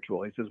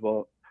spiritual. He says,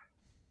 well,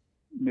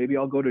 maybe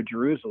I'll go to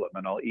Jerusalem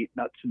and I'll eat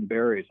nuts and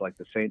berries like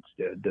the saints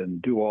did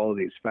and do all of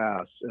these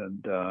fasts.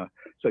 And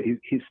so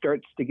he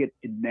starts to get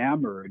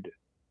enamored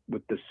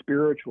with the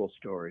spiritual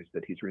stories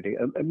that he's reading.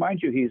 And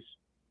mind you, he's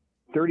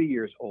 30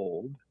 years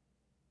old.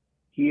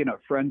 He and a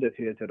friend of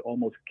his had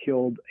almost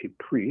killed a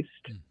priest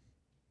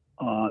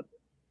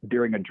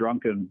during a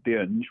drunken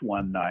binge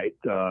one night,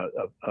 a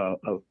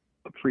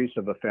priest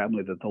of a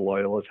family that the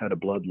Loyalists had a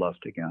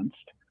bloodlust against.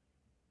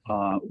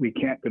 We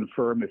can't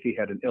confirm if he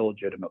had an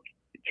illegitimate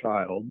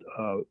child.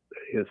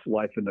 His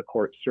life in the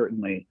court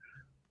certainly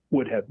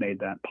would have made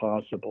that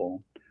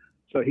possible.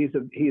 So he's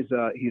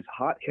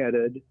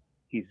hot-headed.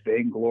 He's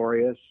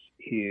vainglorious.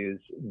 He's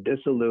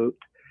dissolute.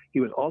 He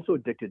was also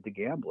addicted to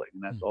gambling,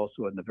 and that's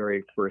also in the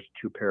very first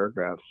two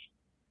paragraphs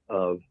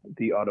of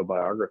the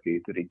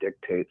autobiography that he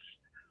dictates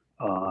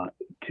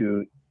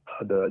to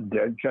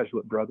the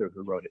Jesuit brother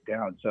who wrote it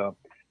down. So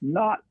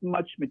not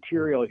much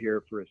material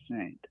here for a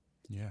saint.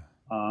 Yeah.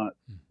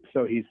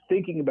 So he's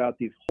thinking about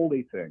these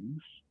holy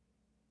things.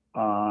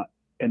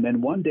 And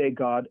then one day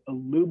God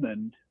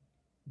illumined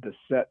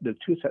the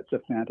two sets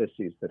of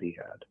fantasies that he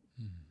had.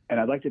 And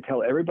I'd like to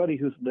tell everybody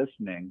who's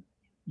listening,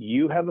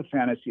 you have a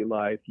fantasy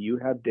life, you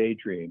have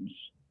daydreams,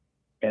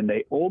 and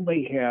they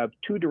only have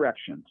two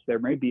directions. There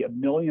may be a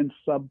million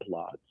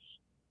subplots,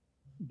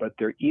 but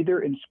they're either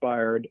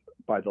inspired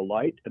by the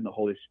light and the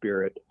Holy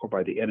Spirit or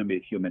by the enemy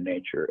of human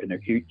nature. And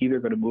they're either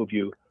going to move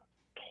you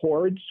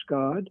towards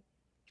God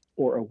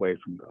or away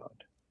from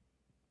God.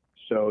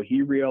 So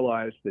he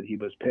realized that he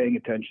was paying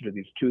attention to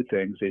these two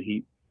things,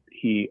 and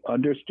he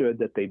understood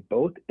that they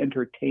both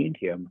entertained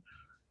him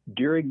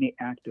during the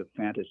act of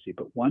fantasy.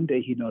 But one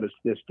day he noticed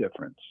this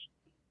difference.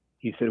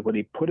 He said when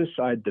he put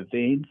aside the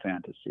vain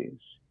fantasies,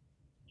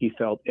 he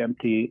felt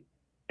empty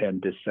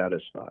and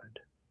dissatisfied.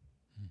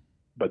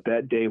 But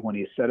that day when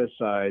he set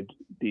aside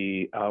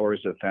the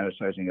hours of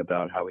fantasizing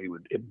about how he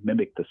would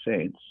mimic the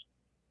saints,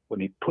 when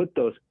he put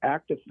those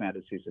active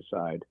fantasies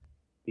aside,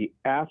 the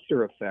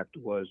after effect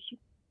was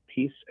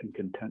peace and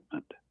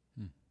contentment.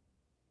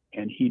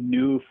 And he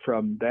knew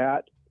from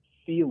that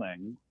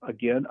feeling,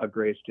 again, a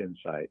graced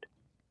insight,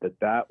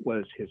 that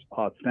was his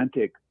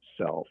authentic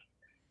self.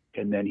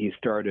 And then he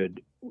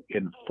started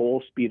in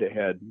full speed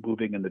ahead,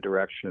 moving in the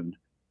direction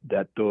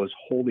that those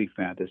holy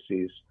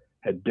fantasies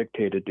had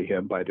dictated to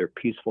him by their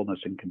peacefulness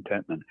and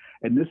contentment.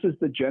 And this is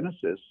the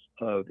genesis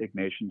of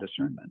Ignatian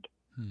discernment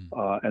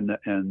and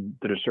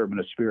the discernment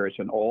of spirits,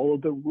 and all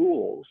of the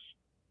rules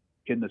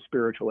in the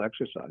spiritual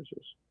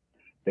exercises.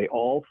 They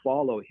all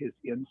follow his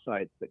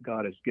insights that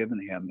God has given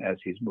him as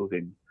he's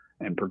moving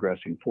and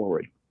progressing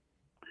forward.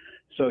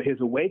 So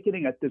his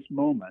awakening at this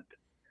moment,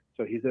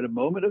 so he's at a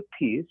moment of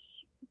peace.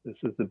 This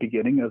is the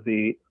beginning of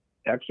the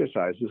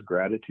exercises,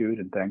 gratitude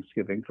and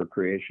thanksgiving for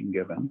creation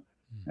given,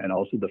 and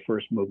also the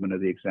first movement of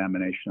the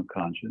examination of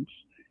conscience.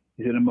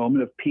 He's in a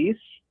moment of peace,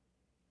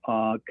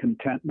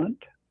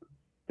 contentment,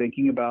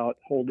 thinking about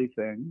holy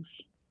things.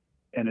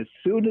 And as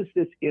soon as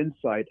this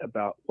insight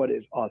about what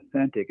is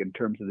authentic in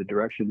terms of the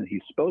direction that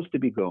he's supposed to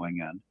be going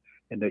in,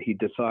 and that he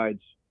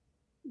decides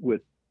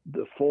with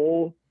the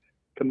full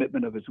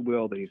commitment of his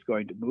will that he's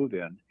going to move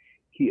in,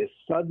 he is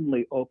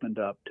suddenly opened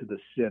up to the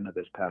sin of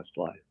his past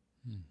life.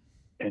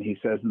 And he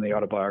says in the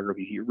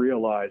autobiography, he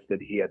realized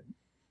that he had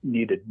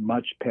needed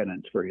much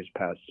penance for his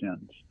past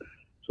sins.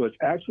 So it's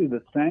actually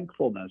the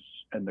thankfulness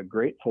and the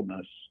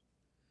gratefulness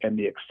and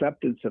the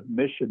acceptance of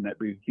mission that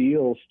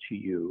reveals to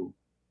you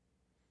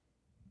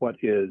what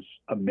is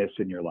amiss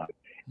in your life.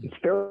 It's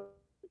very,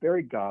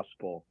 very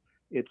gospel.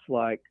 It's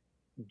like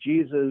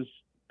Jesus,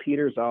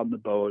 Peter's on the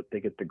boat, they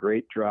get the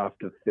great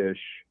draught of fish.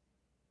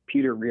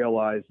 Peter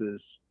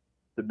realizes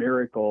the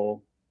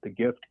miracle, the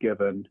gift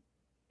given,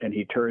 and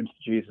he turns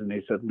to Jesus and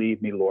he said,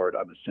 "Leave me, Lord,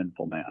 I'm a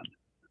sinful man."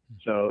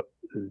 So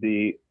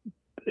the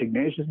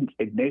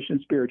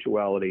Ignatian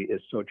spirituality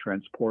is so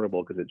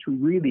transportable because it's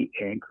really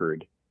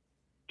anchored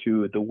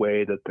to the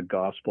way that the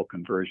gospel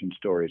conversion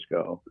stories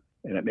go,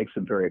 and it makes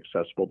them very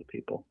accessible to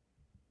people.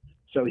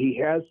 So he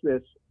has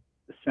this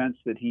sense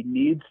that he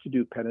needs to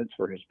do penance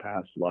for his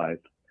past life,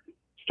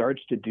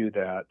 starts to do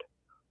that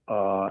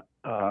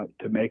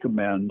to make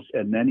amends,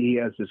 and then he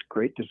has this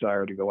great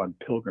desire to go on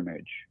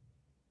pilgrimage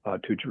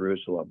to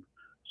Jerusalem.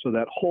 So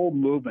that whole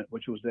movement,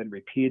 which was then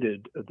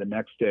repeated the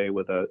next day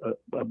with a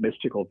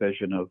mystical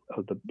vision of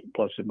the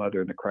Blessed Mother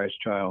and the Christ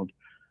child,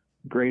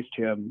 graced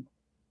him,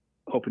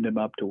 opened him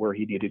up to where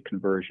he needed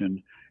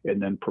conversion,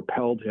 and then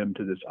propelled him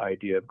to this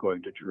idea of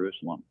going to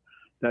Jerusalem.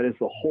 That is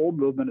the whole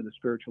movement of the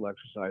spiritual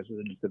exercises,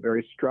 and it's the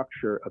very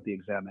structure of the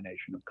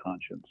examination of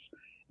conscience.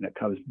 And it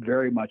comes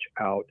very much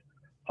out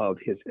of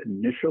his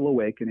initial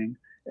awakening,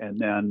 and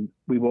then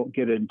we won't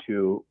get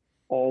into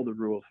all the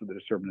rules for the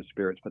discernment of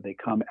spirits, but they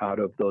come out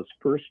of those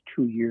first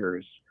 2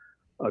 years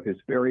of his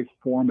very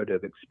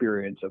formative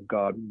experience of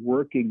God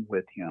working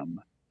with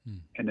him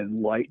and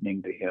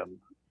enlightening to him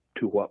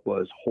to what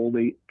was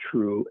holy,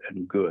 true,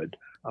 and good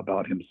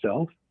about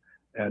himself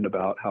and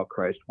about how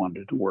Christ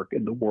wanted to work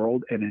in the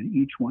world and in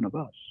each one of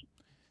us.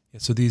 Yeah,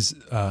 so these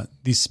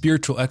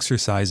spiritual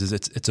exercises,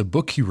 it's a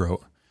book he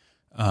wrote,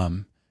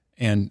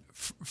 and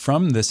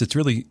from this, it's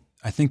really,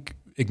 I think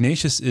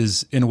Ignatius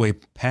is in a way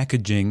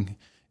packaging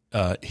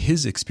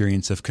his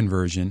experience of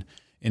conversion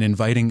and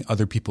inviting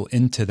other people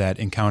into that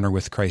encounter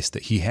with Christ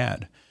that he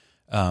had.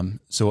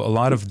 So a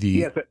lot of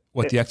the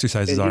the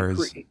exercises are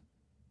is.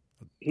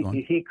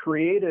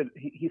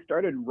 He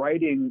started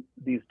writing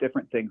these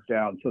different things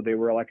down. So they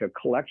were like a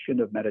collection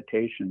of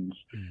meditations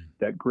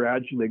that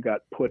gradually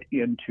got put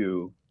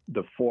into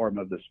the form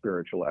of the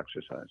spiritual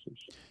exercises.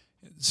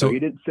 So he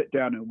didn't sit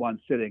down in one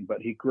sitting,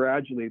 but he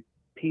gradually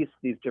pieced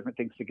these different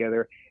things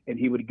together, and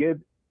he would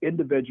give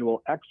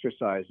individual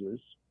exercises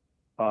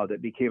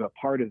that became a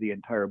part of the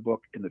entire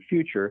book in the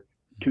future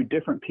to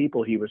different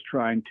people he was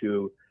trying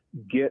to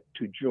get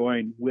to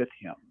join with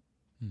him.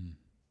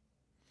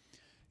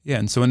 Yeah,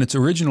 and so in its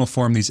original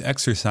form, these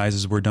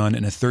exercises were done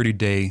in a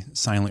 30-day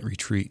silent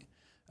retreat,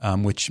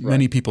 which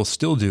many people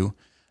still do.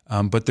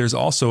 But there's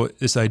also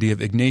this idea of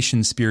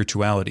Ignatian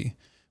spirituality,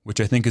 which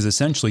I think is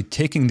essentially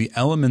taking the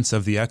elements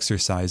of the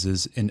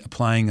exercises and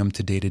applying them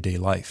to day-to-day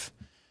life.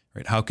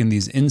 Right? How can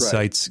these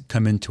insights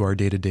come into our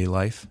day-to-day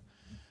life?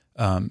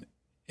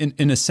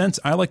 In a sense,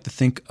 I like to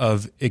think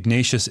of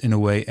Ignatius in a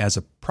way as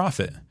a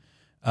prophet,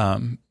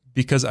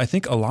 because I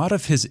think a lot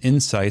of his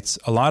insights,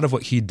 a lot of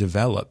what he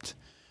developed,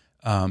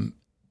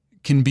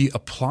 can be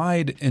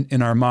applied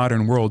in our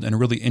modern world in a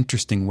really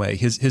interesting way.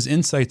 His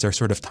insights are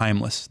sort of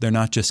timeless. They're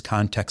not just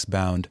context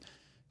bound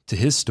to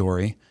his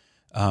story,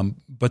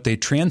 but they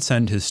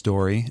transcend his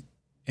story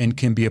and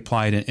can be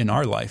applied in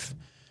our life.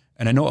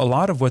 And I know a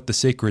lot of what the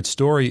Sacred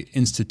Story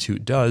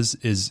Institute does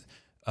is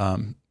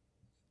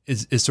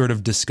sort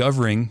of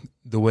discovering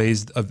the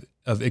ways of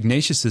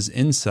Ignatius's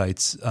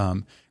insights,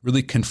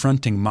 really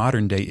confronting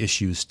modern day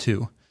issues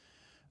too.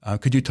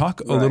 Could you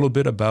talk a little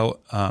bit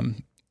about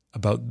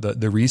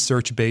the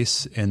research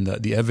base and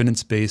the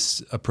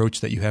evidence-based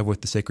approach that you have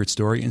with the Sacred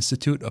Story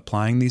Institute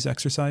applying these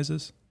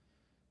exercises?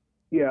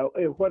 Yeah,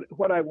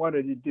 what I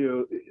wanted to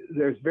do,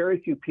 there's very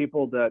few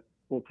people that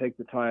will take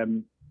the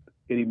time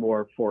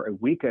anymore for a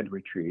weekend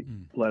retreat,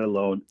 let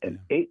alone an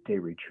 8-day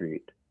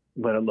retreat,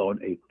 let alone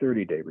a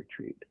 30-day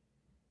retreat.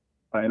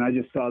 And I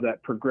just saw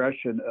that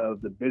progression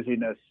of the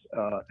busyness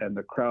and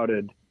the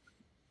crowdedness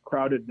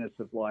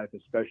of life,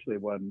 especially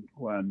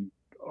when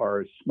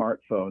our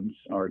smartphones,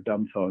 our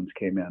dumb phones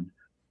came in.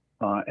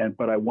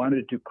 But I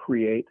wanted to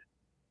create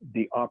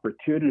the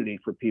opportunity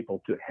for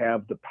people to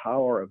have the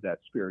power of that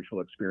spiritual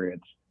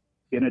experience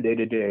in a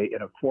day-to-day,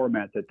 in a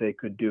format that they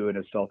could do in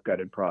a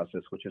self-guided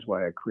process, which is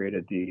why I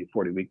created the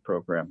 40-week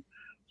program.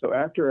 So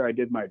after I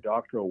did my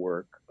doctoral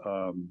work,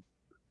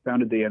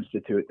 founded the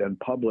Institute, then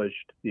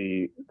published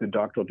the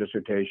doctoral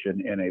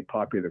dissertation in a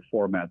popular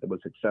format that was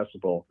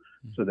accessible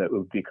so that it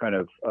would be kind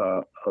of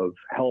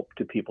help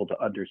to people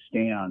to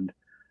understand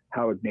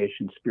how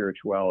Ignatian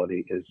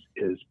spirituality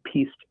is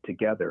pieced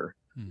together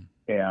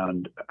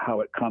and how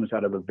it comes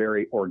out of a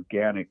very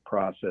organic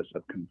process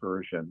of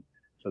conversion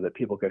so that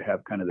people could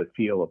have kind of the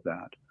feel of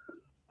that.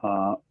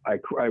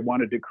 I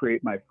wanted to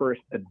create my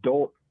first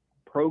adult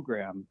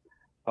program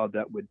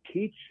that would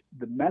teach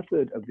the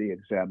method of the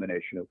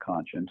examination of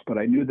conscience, but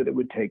I knew that it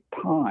would take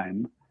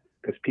time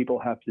because people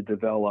have to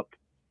develop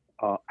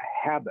a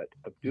habit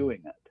of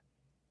doing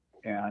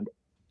it. And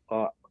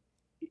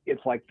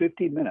it's like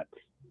 15 minutes,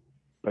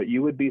 but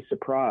you would be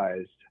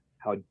surprised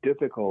how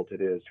difficult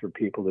it is for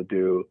people to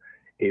do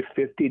a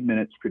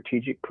 15-minute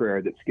strategic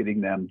prayer that's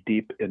getting them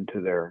deep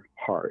into their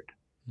heart.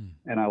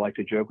 And I like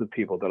to joke with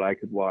people that I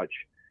could watch,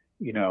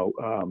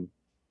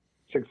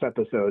 6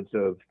 episodes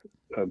of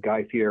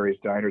Guy Fieri's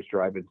Diners,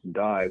 Drive-Ins, and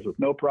Dives with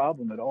no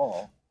problem at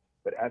all,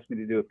 but ask me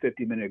to do a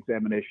 50-minute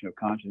examination of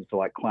conscience to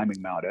like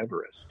climbing Mount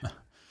Everest.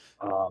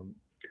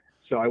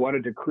 So I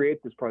wanted to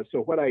create this process. So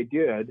what I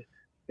did,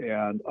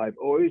 and I've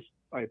always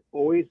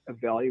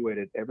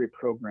evaluated every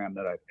program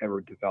that I've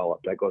ever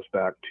developed. That goes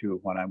back to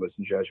when I was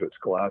in Jesuit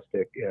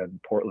Scholastic in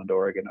Portland,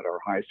 Oregon, at our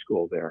high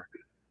school there.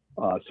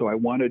 So I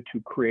wanted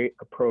to create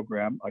a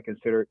program. I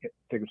consider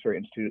Sacred Story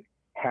Institute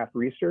half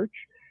research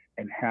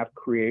and half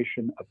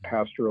creation of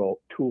pastoral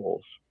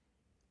tools.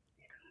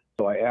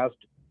 So I asked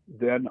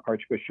then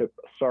Archbishop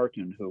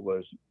Sarton, who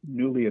was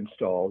newly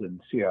installed in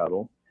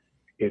Seattle,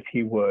 if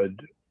he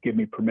would give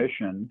me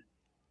permission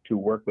to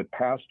work with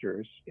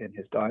pastors in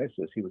his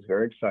diocese. He was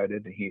very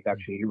excited. He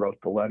wrote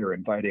the letter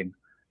inviting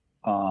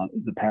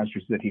the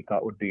pastors that he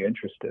thought would be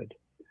interested.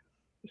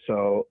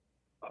 So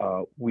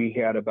we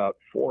had about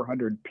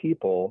 400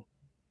 people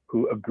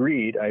who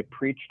agreed. I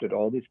preached at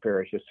all these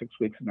parishes 6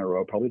 weeks in a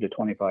row, probably to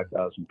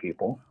 25,000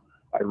 people.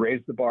 I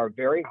raised the bar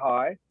very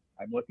high.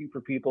 I'm looking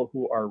for people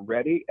who are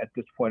ready at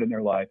this point in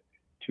their life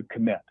to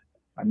commit.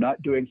 I'm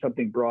not doing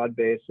something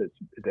broad-based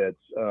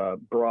that's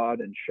broad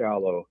and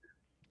shallow,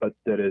 but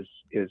that is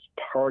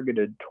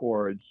targeted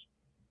towards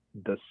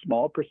the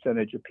small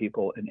percentage of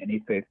people in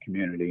any faith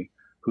community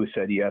who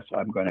said, yes,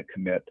 I'm going to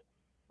commit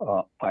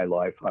my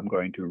life. I'm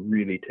going to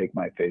really take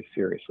my faith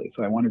seriously.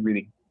 So I want to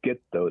really get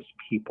those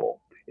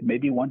people. It may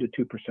be 1% to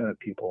 2% of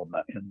people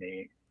in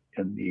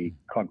the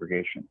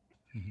congregation.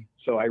 Mm-hmm.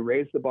 So I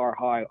raised the bar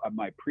high on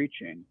my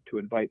preaching to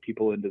invite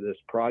people into this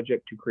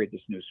project to create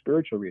this new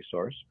spiritual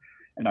resource.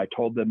 And I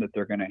told them that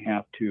they're going to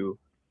have to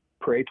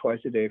pray twice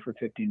a day for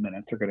 15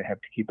 minutes. They're going to have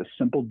to keep a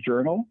simple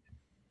journal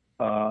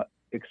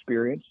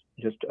experience,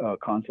 just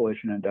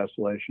consolation and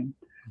desolation.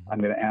 Mm-hmm. I'm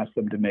going to ask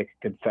them to make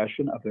a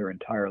confession of their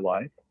entire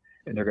life,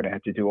 and they're going to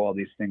have to do all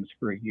these things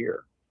for a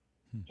year.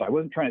 Mm-hmm. So I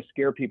wasn't trying to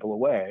scare people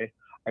away.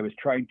 I was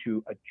trying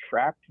to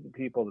attract the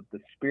people that the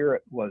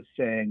Spirit was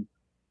saying,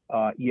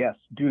 yes,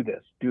 do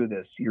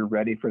this, you're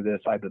ready for this.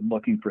 I've been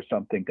looking for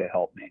something to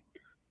help me.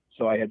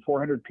 So I had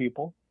 400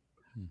 people.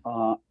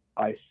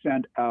 I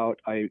sent out,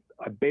 I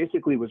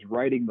basically was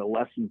writing the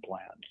lesson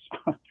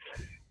plans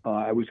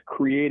I was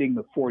creating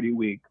the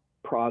 40-week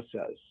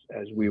process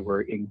as we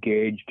were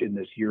engaged in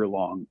this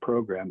year-long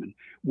program. And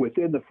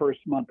within the first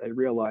month, I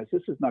realized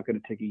this is not going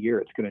to take a year.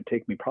 It's going to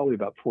take me probably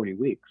about 40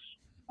 weeks.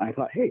 I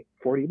thought, hey,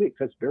 40 weeks,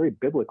 that's a very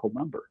biblical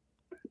number.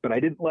 But I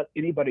didn't let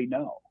anybody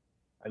know.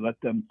 I let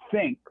them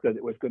think that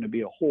it was going to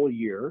be a whole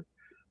year.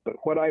 But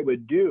what I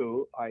would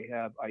do, I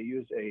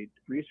use a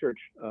research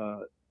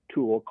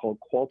tool called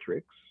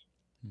Qualtrics,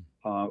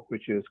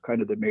 which is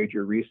kind of the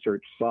major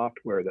research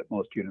software that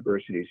most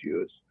universities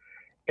use.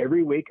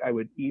 Every week, I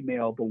would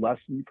email the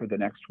lesson for the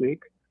next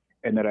week,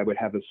 and then I would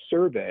have a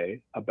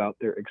survey about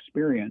their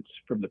experience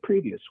from the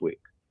previous week.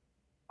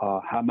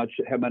 How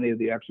many of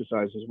the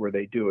exercises were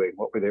they doing?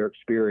 What were their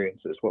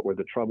experiences? What were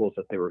the troubles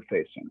that they were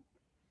facing?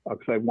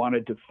 Because I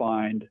wanted to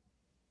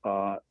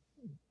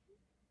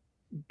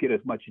get as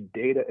much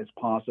data as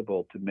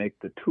possible to make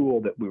the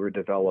tool that we were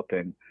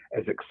developing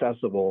as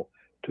accessible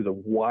to the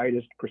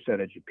widest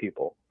percentage of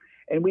people.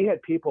 And we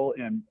had people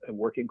in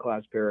working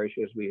class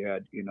parishes. We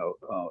had,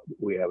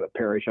 we have a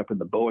parish up in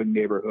the Boeing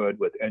neighborhood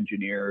with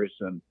engineers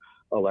and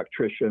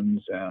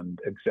electricians and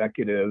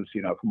executives,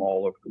 from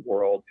all over the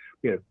world.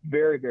 We had a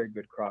very, very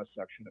good cross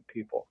section of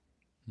people.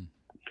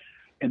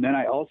 And then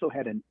I also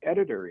had an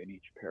editor in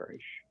each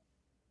parish.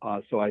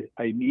 So I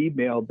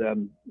emailed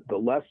them the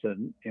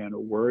lesson in a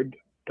Word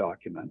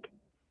document,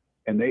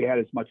 and they had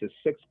as much as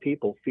 6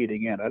 people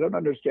feeding in. I don't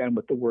understand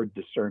what the word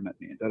discernment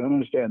means. I don't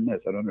understand this.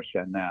 I don't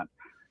understand that.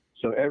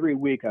 So every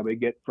week I would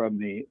get from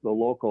the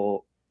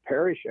local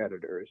parish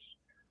editors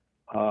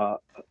a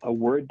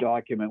Word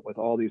document with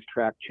all these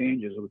track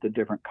changes with the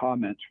different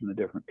comments from the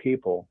different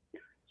people.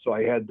 So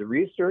I had the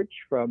research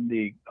from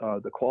the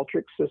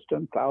Qualtrics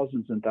system,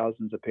 thousands and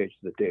thousands of pages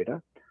of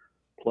data,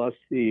 plus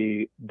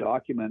the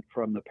document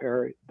from the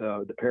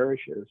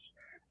parishes.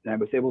 And I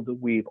was able to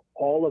weave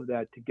all of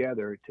that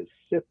together to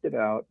sift it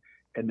out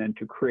and then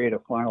to create a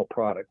final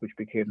product, which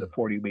became the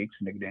 40 Weeks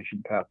in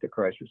Ignatian Path to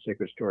Christ with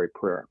Sacred Story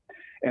Prayer.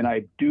 And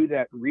I do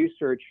that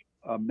research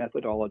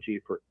methodology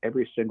for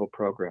every single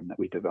program that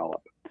we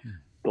develop.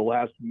 The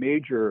last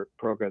major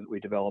program that we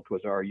developed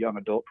was our young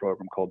adult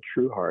program called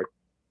True Heart.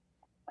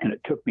 And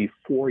it took me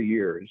 4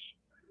 years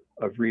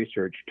of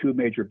research, 2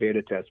 major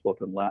beta tests, both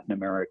in Latin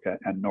America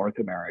and North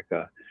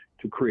America,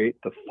 to create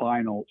the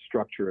final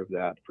structure of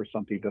that for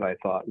something that I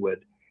thought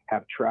would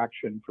have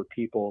traction for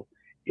people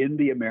in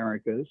the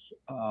Americas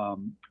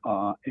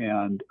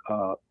and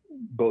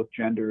both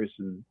genders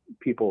and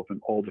people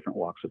from all different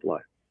walks of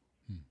life.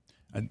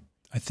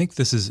 I think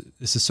this is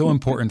so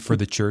important for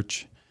the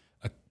church.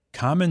 A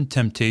common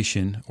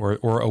temptation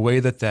or a way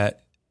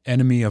that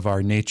enemy of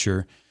our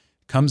nature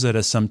comes at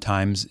us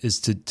sometimes is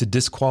to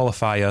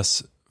disqualify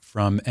us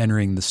from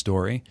entering the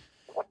story.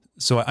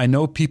 So I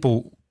know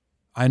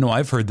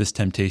I've heard this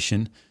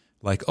temptation,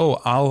 like, oh,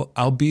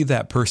 I'll be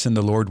that person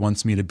the Lord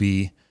wants me to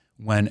be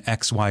when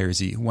X, Y, or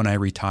Z, when I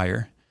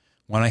retire,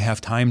 when I have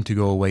time to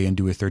go away and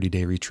do a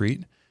 30-day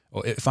retreat.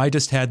 If I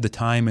just had the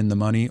time and the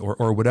money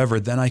or whatever,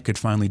 then I could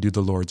finally do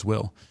the Lord's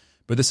will.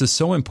 But this is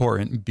so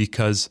important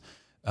because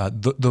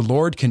the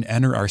Lord can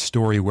enter our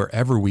story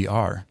wherever we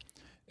are.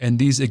 And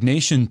these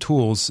Ignatian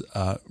tools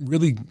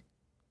really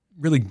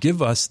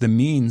give us the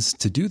means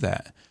to do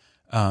that.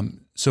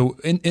 So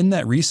in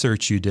that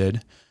research you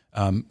did,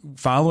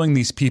 following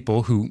these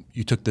people who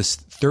you took this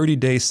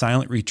 30-day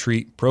silent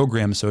retreat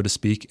program, so to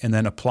speak, and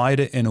then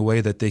applied it in a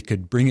way that they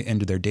could bring it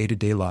into their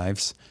day-to-day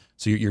lives.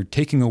 So you're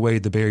taking away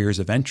the barriers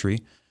of entry,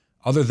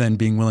 other than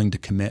being willing to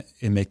commit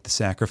and make the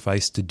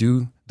sacrifice to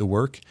do the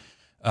work.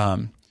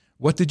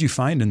 What did you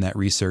find in that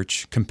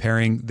research,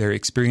 comparing their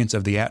experience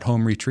of the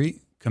at-home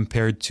retreat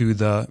compared to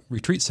the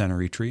retreat center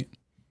retreat?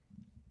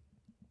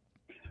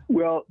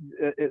 Well,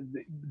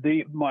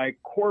 my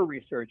core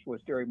research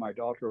was during my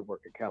doctoral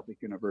work at Catholic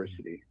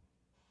University.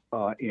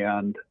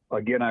 And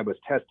again, I was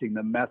testing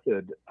the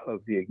method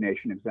of the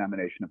Ignatian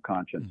examination of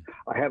conscience.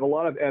 I have a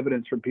lot of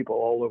evidence from people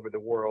all over the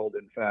world.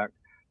 In fact,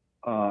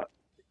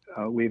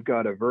 we've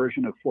got a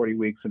version of 40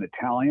 Weeks in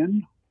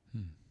Italian.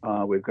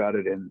 We've got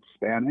it in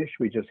Spanish.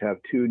 We just have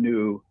 2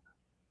 new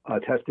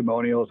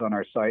testimonials on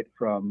our site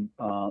from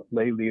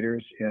lay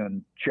leaders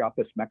in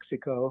Chiapas,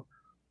 Mexico,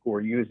 who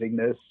are using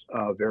this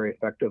very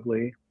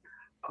effectively.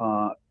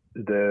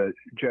 The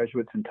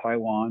Jesuits in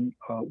Taiwan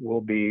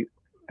will be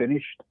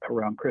finished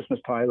around Christmas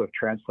time of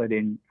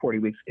translating 40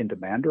 Weeks into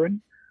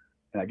Mandarin.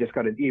 And I just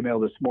got an email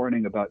this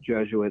morning about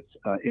Jesuits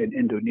in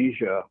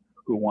Indonesia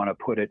who want to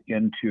put it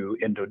into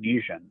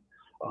Indonesian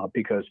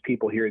because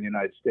people here in the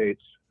United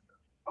States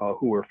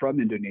who were from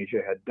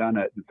Indonesia had done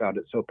it and found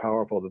it so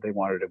powerful that they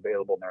wanted it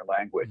available in their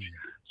language.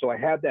 So I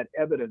have that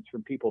evidence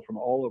from people from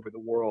all over the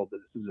world that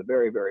this is a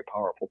very, very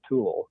powerful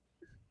tool.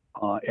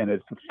 And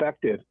it's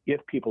effective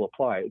if people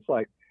apply it.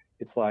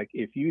 It's like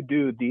if you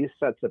do these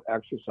sets of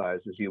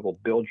exercises, you will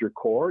build your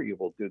core, you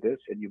will do this,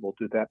 and you will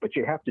do that, but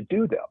you have to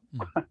do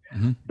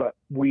them. But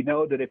we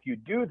know that if you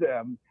do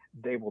them,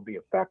 they will be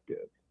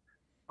effective.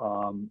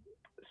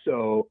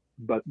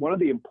 But one of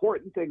the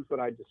important things that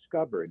I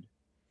discovered,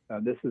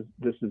 this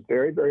is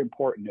very, very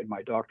important in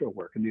my doctoral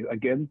work. And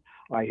again,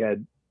 I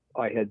had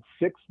I had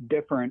 6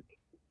 different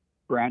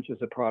branches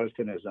of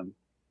Protestantism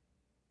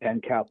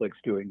and Catholics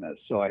doing this.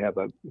 So I have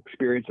an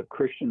experience of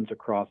Christians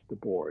across the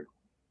board.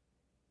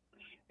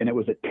 And it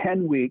was a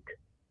 10-week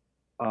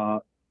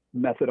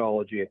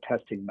methodology, a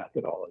testing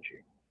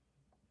methodology.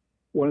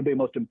 One of the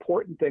most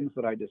important things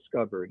that I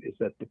discovered is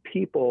that the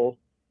people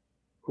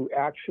who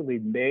actually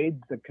made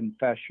the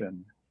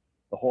confession,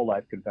 the whole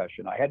life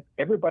confession,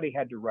 everybody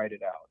had to write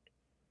it out,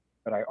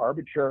 but I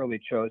arbitrarily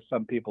chose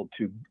some people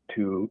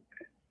to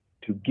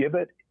give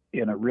it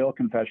in a real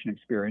confession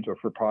experience, or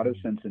for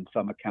Protestants in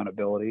some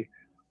accountability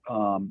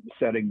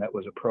setting that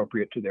was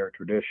appropriate to their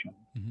tradition.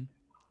 Mm-hmm.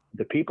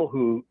 The people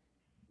who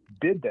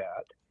did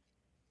that,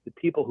 the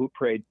people who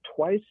prayed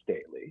twice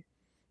daily,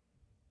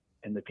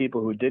 and the people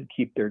who did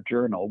keep their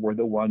journal were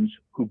the ones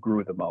who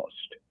grew the most.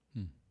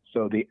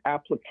 So the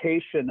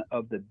application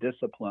of the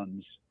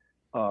disciplines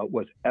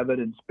was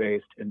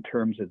evidence-based in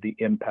terms of the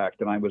impact.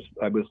 And I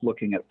was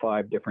looking at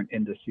 5 different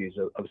indices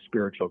of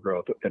spiritual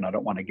growth, and I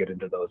don't want to get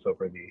into those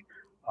over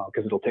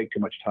because it'll take too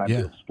much time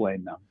to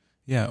explain them.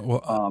 Yeah,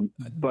 well,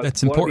 but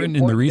that's important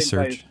in the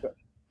research. I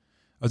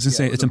was going to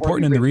say it's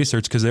important in the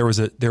research because there was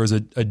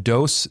a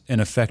dose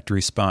and effect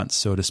response,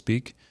 so to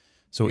speak.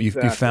 So what you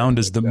found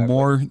is the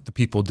more the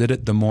people did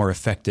it, the more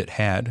effect it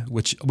had,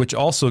 which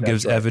also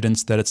gives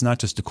evidence that it's not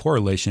just a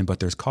correlation, but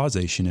there's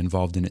causation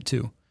involved in it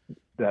too.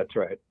 That's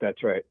right.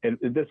 And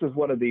this is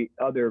one of the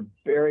other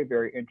very,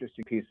 very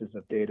interesting pieces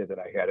of data that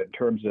I had in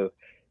terms of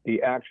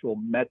the actual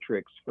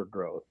metrics for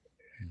growth,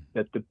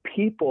 that the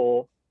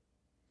people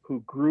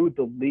who grew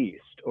the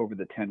least over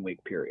the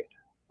 10-week period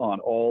on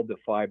all the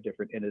 5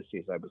 different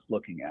indices I was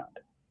looking at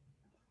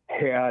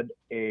had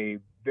a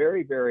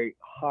very, very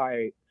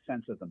high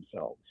sense of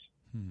themselves.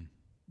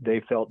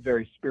 They felt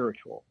very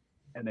spiritual,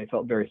 and they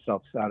felt very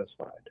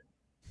self-satisfied.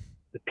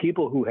 The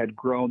people who had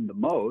grown the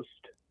most,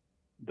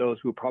 those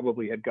who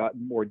probably had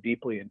gotten more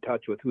deeply in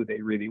touch with who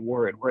they really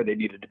were and where they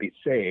needed to be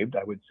saved,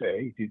 I would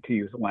say, to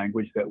use a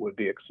language that would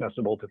be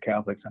accessible to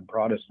Catholics and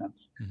Protestants,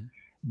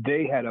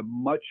 they had a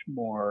much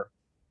more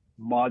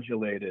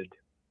modulated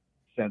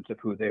sense of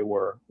who they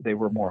were. They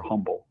were more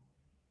humble.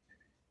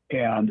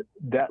 And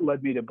that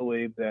led me to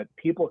believe that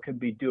people can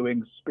be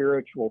doing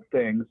spiritual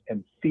things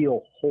and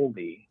feel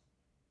holy,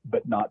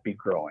 but not be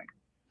growing.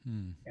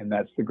 And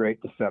that's the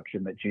great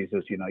deception that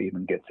Jesus,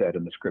 even gets at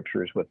in the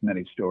scriptures with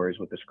many stories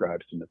with the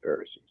scribes and the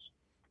Pharisees.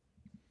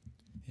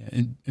 Yeah,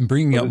 and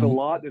bringing up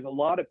there's a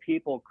lot of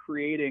people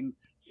creating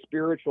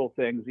spiritual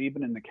things,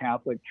 even in the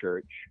Catholic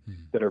Church,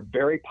 that are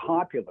very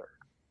popular,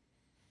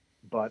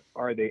 but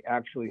are they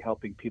actually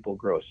helping people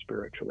grow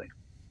spiritually?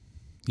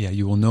 Yeah,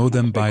 you will know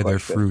them by their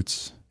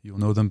fruits. You'll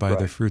know them by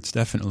their fruits,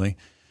 definitely.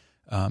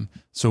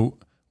 So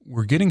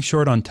we're getting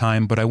short on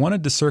time, but I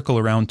wanted to circle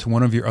around to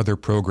one of your other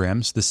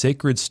programs, the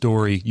Sacred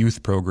Story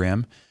Youth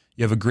Program.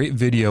 You have a great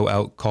video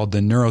out called The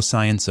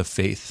Neuroscience of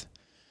Faith.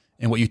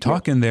 And what you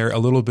talk in there a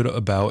little bit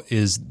about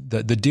is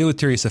the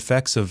deleterious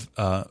effects of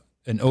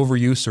an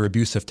overuse or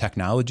abuse of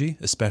technology,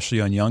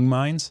 especially on young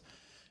minds,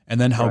 and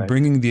then how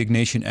bringing the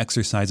Ignatian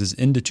exercises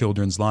into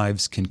children's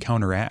lives can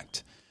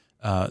counteract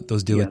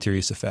those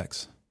deleterious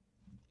effects.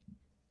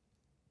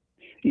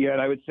 Yeah,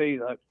 and I would say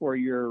for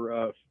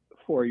your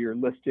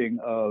listing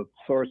of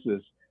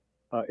sources,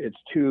 it's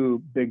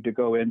too big to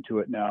go into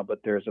it now, but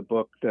there's a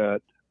book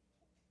that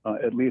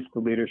at least the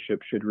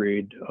leadership should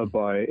read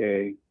by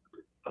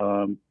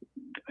an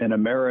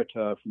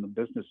emerita from the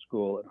business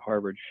school at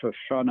Harvard,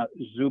 Shoshana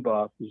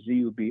Zuboff,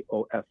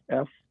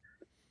 Zuboff,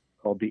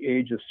 called The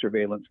Age of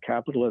Surveillance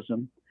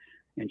Capitalism.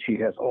 And she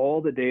has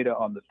all the data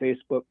on the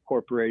Facebook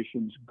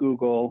corporations,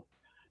 Google,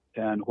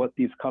 and what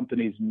these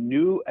companies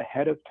knew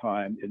ahead of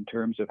time in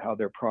terms of how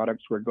their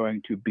products were going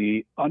to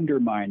be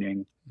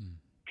undermining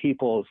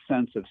people's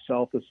sense of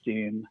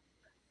self-esteem,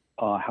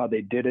 how they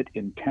did it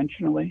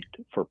intentionally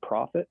for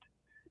profit.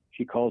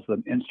 She calls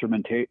them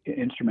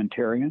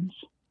instrumentarians.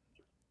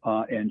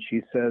 And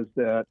she says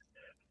that,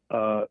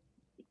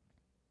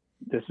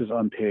 this is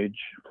on page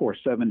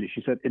 470,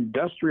 she said,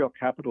 industrial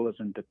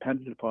capitalism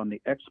depended upon the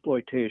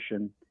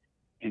exploitation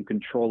and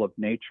control of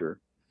nature,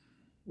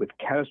 with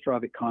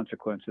catastrophic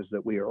consequences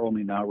that we are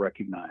only now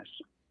recognize.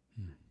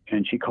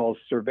 And she calls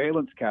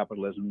surveillance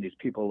capitalism, these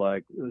people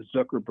like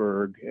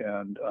Zuckerberg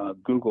and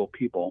Google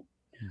people,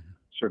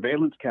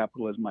 surveillance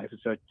capitalism, I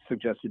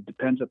suggested,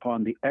 depends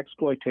upon the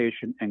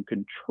exploitation and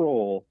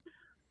control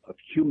of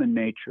human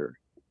nature.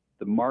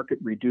 The market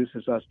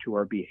reduces us to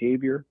our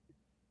behavior,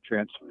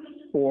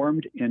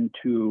 transformed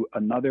into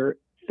another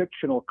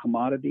fictional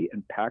commodity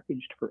and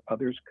packaged for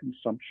others'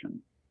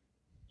 consumption.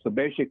 So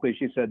basically,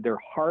 she said they're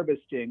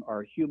harvesting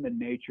our human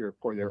nature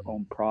for their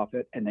own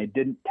profit, and they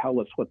didn't tell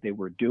us what they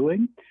were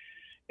doing.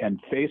 And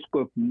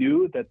Facebook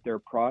knew that their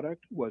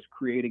product was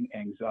creating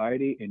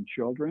anxiety in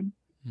children,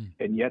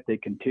 and yet they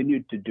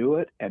continued to do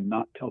it and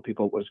not tell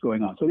people what was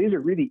going on. So these are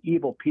really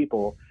evil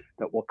people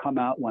that will come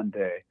out one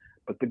day.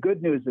 But the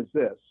good news is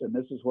this, and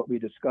this is what we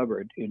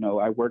discovered.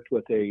 I worked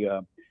with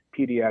a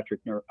pediatric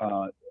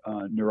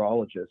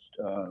neurologist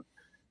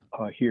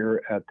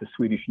here at the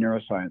Swedish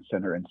Neuroscience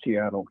Center in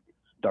Seattle.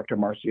 Dr.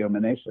 Marcio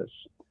Meneses.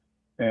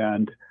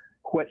 And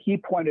what he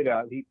pointed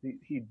out,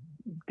 he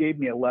gave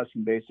me a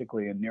lesson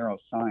basically in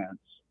neuroscience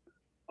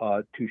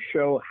to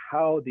show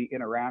how the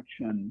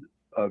interaction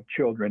of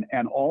children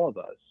and all of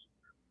us,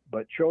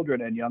 but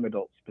children and young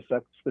adults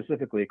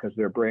specifically, because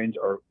their brains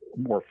are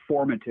more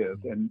formative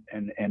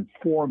and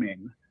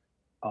forming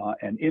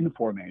and in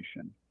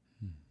formation,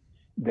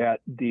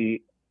 that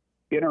the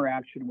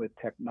interaction with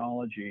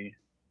technology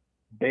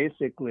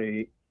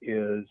basically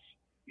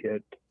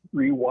it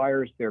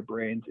rewires their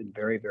brains in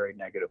very, very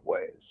negative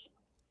ways.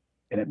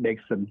 And it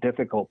makes them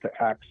difficult to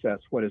access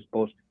what is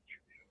most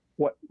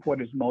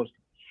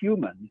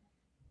human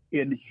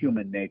in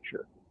human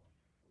nature.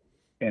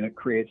 And it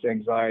creates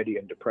anxiety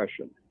and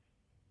depression.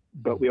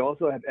 But we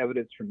also have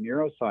evidence from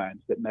neuroscience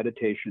that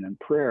meditation and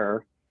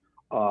prayer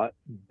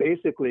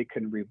basically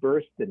can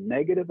reverse the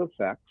negative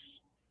effects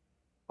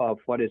of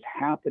what is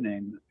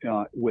happening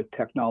with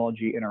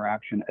technology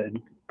interaction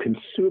and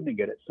consuming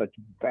it at such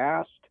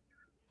vast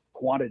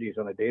quantities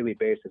on a daily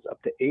basis,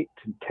 up to 8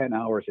 to 10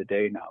 hours a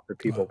day now for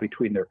people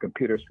between their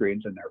computer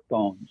screens and their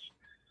phones,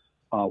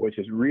 which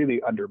is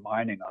really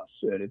undermining us.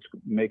 And it's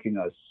making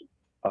us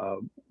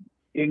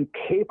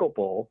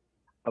incapable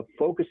of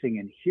focusing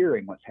and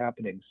hearing what's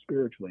happening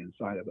spiritually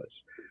inside of us.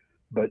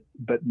 But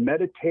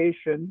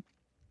meditation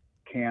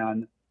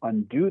can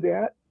undo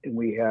that, and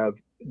we have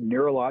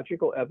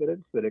neurological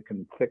evidence that it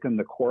can thicken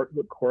the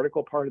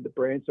cortical part of the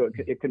brain, so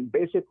it can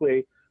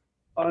basically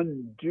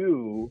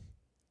undo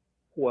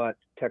what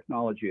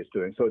technology is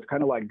doing. So it's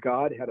kind of like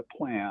God had a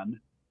plan,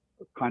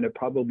 kind of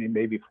probably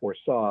maybe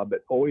foresaw,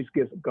 but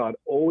God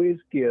always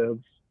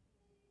gives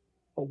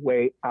a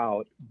way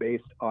out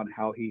based on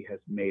how he has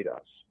made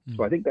us.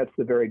 So I think that's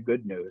the very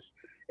good news.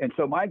 And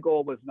so my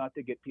goal was not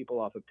to get people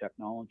off of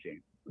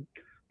technology,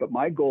 but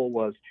my goal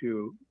was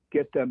to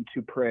get them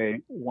to pray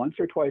once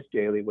or twice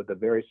daily with a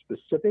very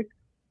specific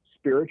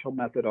spiritual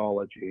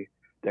methodology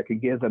that can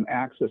give them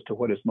access to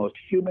what is most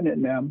human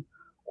in them,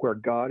 where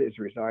God is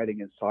residing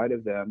inside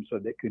of them, so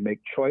they can make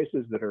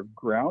choices that are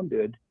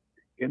grounded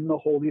in the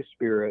Holy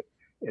Spirit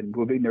and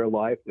moving their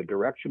life, the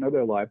direction of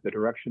their life, the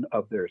direction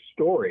of their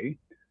story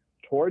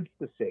towards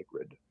the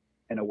sacred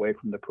and away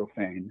from the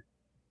profane.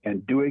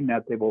 And doing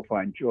that, they will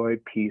find joy,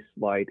 peace,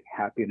 light,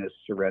 happiness,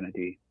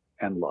 serenity,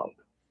 and love.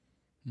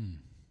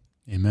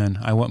 Amen.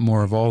 I want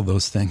more of all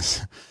those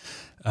things.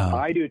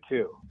 I do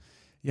too.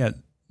 Yeah,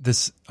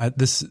 this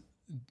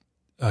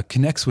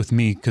connects with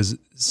me because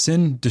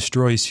sin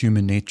destroys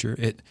human nature.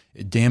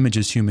 It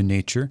damages human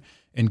nature,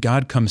 and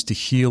God comes to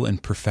heal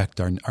and perfect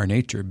our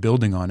nature,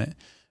 building on it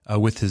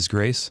with his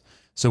grace.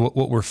 So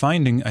what we're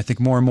finding, I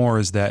think, more and more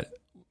is that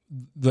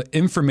the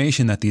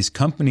information that these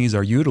companies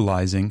are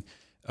utilizing,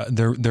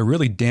 they're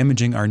really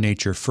damaging our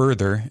nature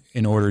further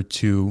in order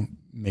to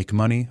make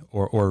money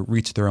or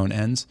reach their own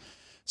ends.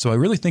 So I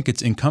really think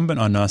it's incumbent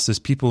on us as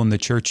people in the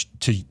church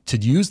to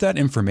use that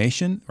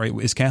information, right?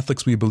 As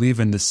Catholics, we believe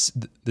in the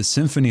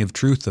symphony of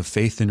truth of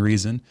faith and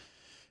reason,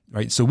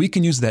 right? So we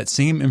can use that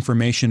same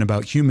information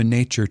about human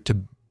nature to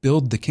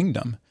build the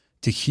kingdom,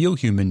 to heal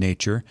human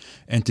nature,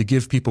 and to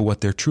give people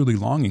what they're truly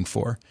longing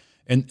for.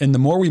 And the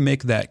more we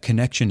make that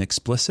connection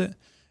explicit,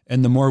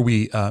 and the more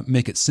we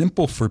make it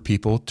simple for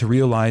people to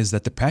realize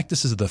that the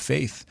practices of the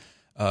faith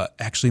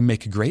actually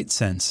make great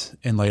sense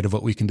in light of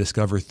what we can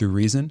discover through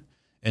reason,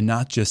 and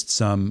not just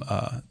some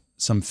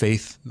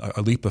faith,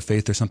 a leap of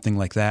faith or something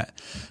like that,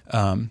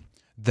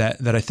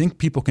 that I think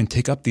people can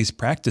take up these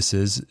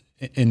practices,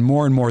 and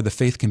more the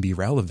faith can be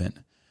relevant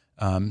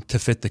to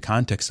fit the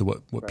context of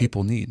what right.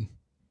 people need.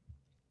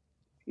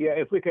 Yeah,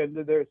 if we could,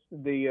 there's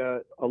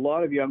a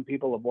lot of young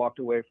people have walked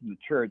away from the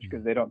church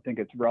because they don't think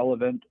it's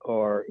relevant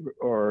or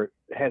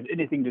has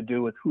anything to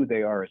do with who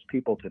they are as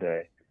people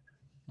today.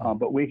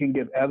 But we can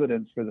give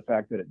evidence for the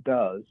fact that it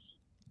does.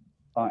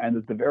 And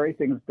that the very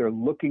things they're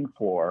looking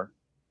for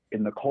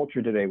in the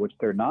culture today, which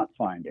they're not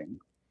finding,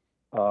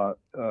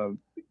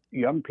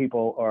 young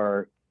people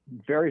are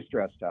very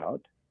stressed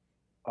out,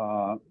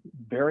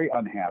 very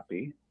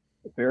unhappy,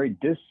 very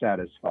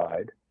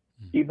dissatisfied,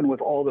 even with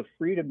all the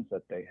freedoms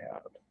that they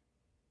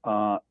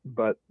have.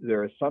 But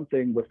there is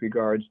something with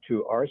regards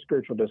to our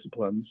spiritual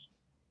disciplines,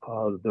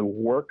 the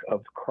work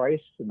of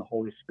Christ and the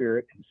Holy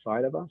Spirit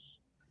inside of us,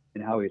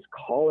 and how he's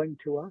calling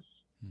to us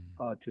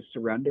to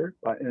surrender.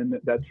 And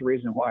that's the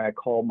reason why I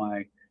call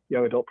my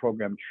young adult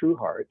program True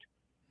Heart,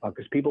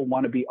 because people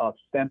want to be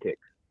authentic.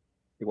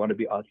 They want to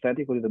be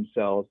authentically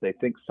themselves. They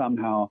think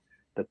somehow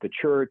that the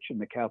church and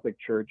the Catholic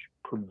Church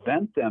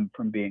prevent them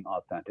from being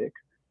authentic.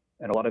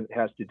 And a lot of it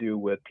has to do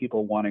with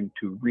people wanting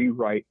to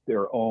rewrite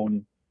their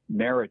own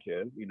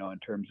narrative, in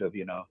terms of,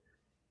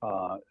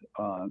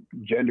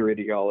 gender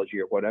ideology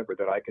or whatever,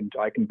 that I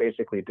can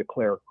basically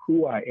declare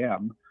who I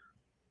am,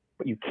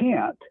 but you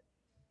can't,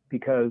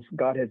 because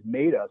God has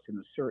made us in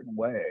a certain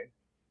way.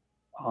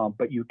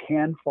 But you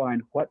can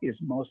find what is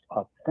most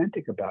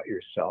authentic about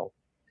yourself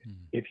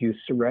if you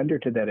surrender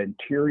to that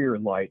interior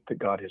light that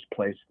God has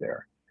placed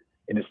there.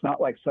 And it's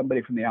not like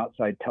somebody from the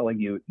outside telling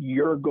you,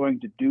 you're going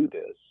to do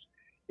this.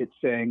 It's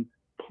saying,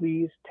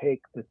 please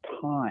take the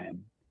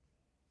time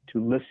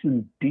to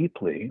listen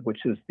deeply, which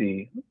is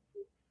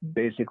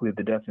basically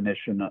the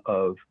definition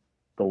of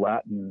the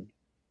Latin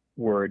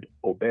word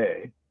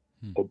obey,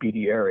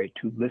 obediere,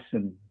 to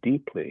listen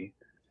deeply.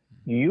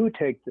 You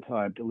take the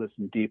time to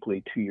listen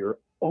deeply to your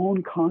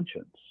own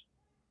conscience,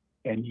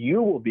 and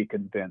you will be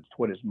convinced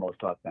what is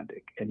most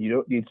authentic. And you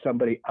don't need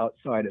somebody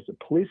outside as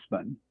a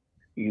policeman,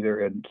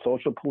 either in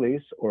social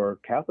police or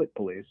Catholic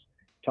police,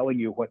 telling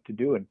you what to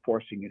do and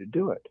forcing you to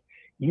do it.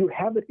 You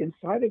have it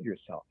inside of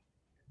yourself.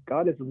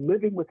 God is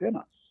living within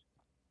us.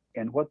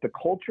 And what the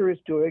culture is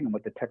doing and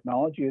what the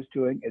technology is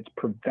doing, it's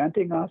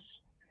preventing us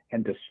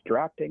and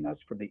distracting us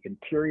from the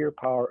interior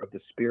power of the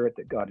Spirit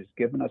that God has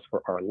given us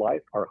for our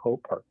life, our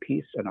hope, our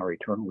peace, and our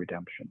eternal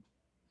redemption.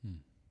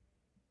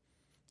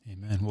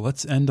 Amen. Well,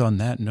 let's end on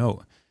that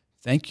note.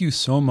 Thank you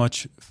so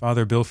much,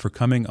 Father Bill, for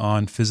coming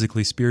on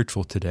Physically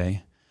Spiritual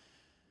today.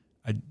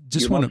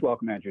 You're most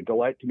welcome, Andrew.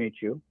 Delight to meet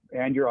you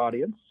and your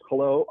audience.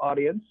 Hello,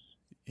 audience.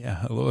 Yeah,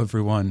 hello,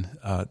 everyone.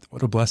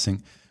 What a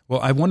blessing.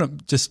 Well, I want to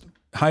just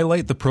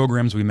highlight the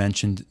programs we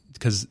mentioned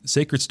because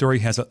Sacred Story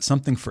has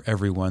something for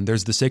everyone.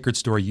 There's the Sacred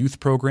Story Youth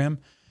Program.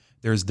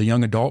 There's the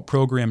Young Adult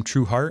Program,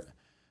 True Heart.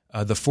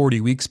 The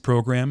 40 Weeks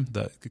Program,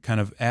 the kind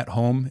of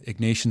at-home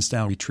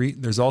Ignatian-style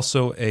retreat. There's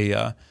also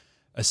a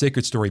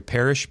Sacred Story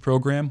Parish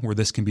Program where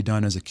this can be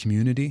done as a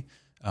community.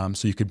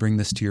 So you could bring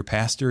this to your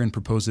pastor and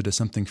propose it as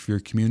something for your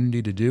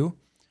community to do.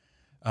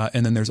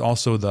 And then there's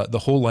also the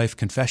Whole Life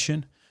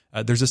Confession.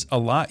 There's just a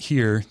lot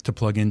here to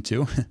plug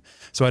into.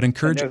 So I'd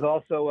encourage... And there's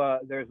also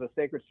there's a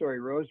Sacred Story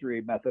Rosary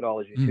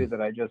methodology, too,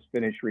 that I just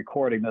finished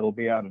recording that'll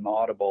be out on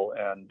Audible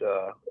and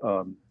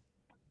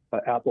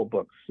Apple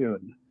Books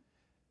soon.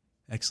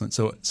 Excellent.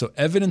 So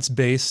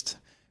evidence-based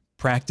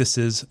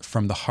practices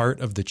from the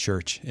heart of the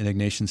church in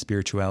Ignatian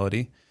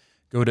spirituality.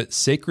 Go to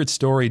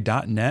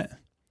sacredstory.net,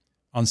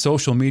 on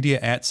social media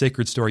at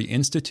Sacred Story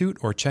Institute,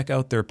 or check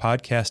out their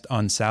podcast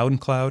on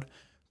SoundCloud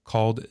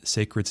called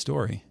Sacred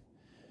Story.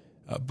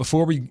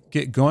 Before we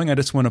get going, I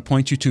just want to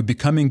point you to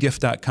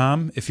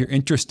becominggift.com. If you're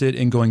interested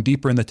in going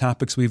deeper in the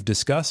topics we've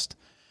discussed,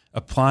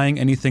 applying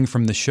anything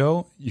from the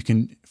show, you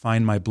can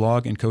find my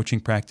blog and coaching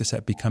practice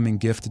at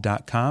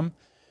becominggift.com.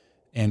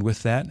 And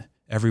with that,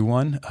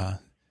 everyone,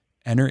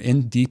 enter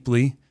in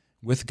deeply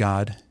with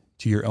God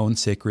to your own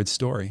sacred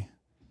story.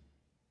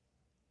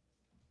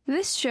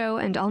 This show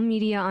and all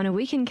media on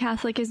Awaken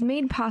Catholic is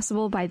made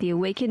possible by the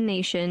Awaken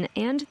Nation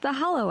and the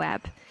Hallow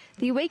app.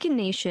 The Awaken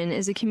Nation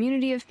is a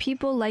community of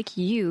people like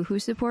you who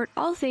support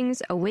all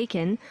things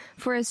Awaken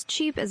for as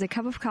cheap as a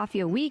cup of coffee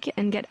a week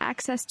and get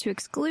access to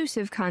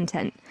exclusive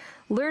content.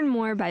 Learn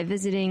more by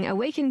visiting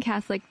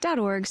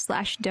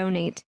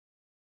awakencatholic.org/donate.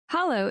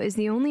 Hallow is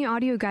the only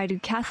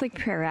audio-guided Catholic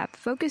prayer app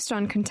focused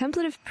on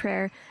contemplative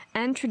prayer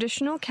and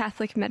traditional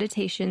Catholic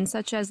meditation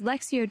such as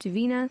Lectio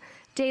Divina,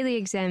 Daily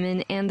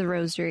Examen, and the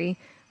Rosary.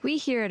 We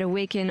here at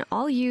Awaken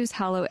all use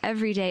Hallow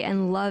every day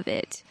and love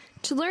it.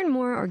 To learn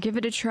more or give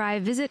it a try,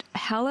 visit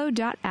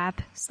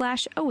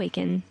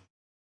hallow.app/awaken.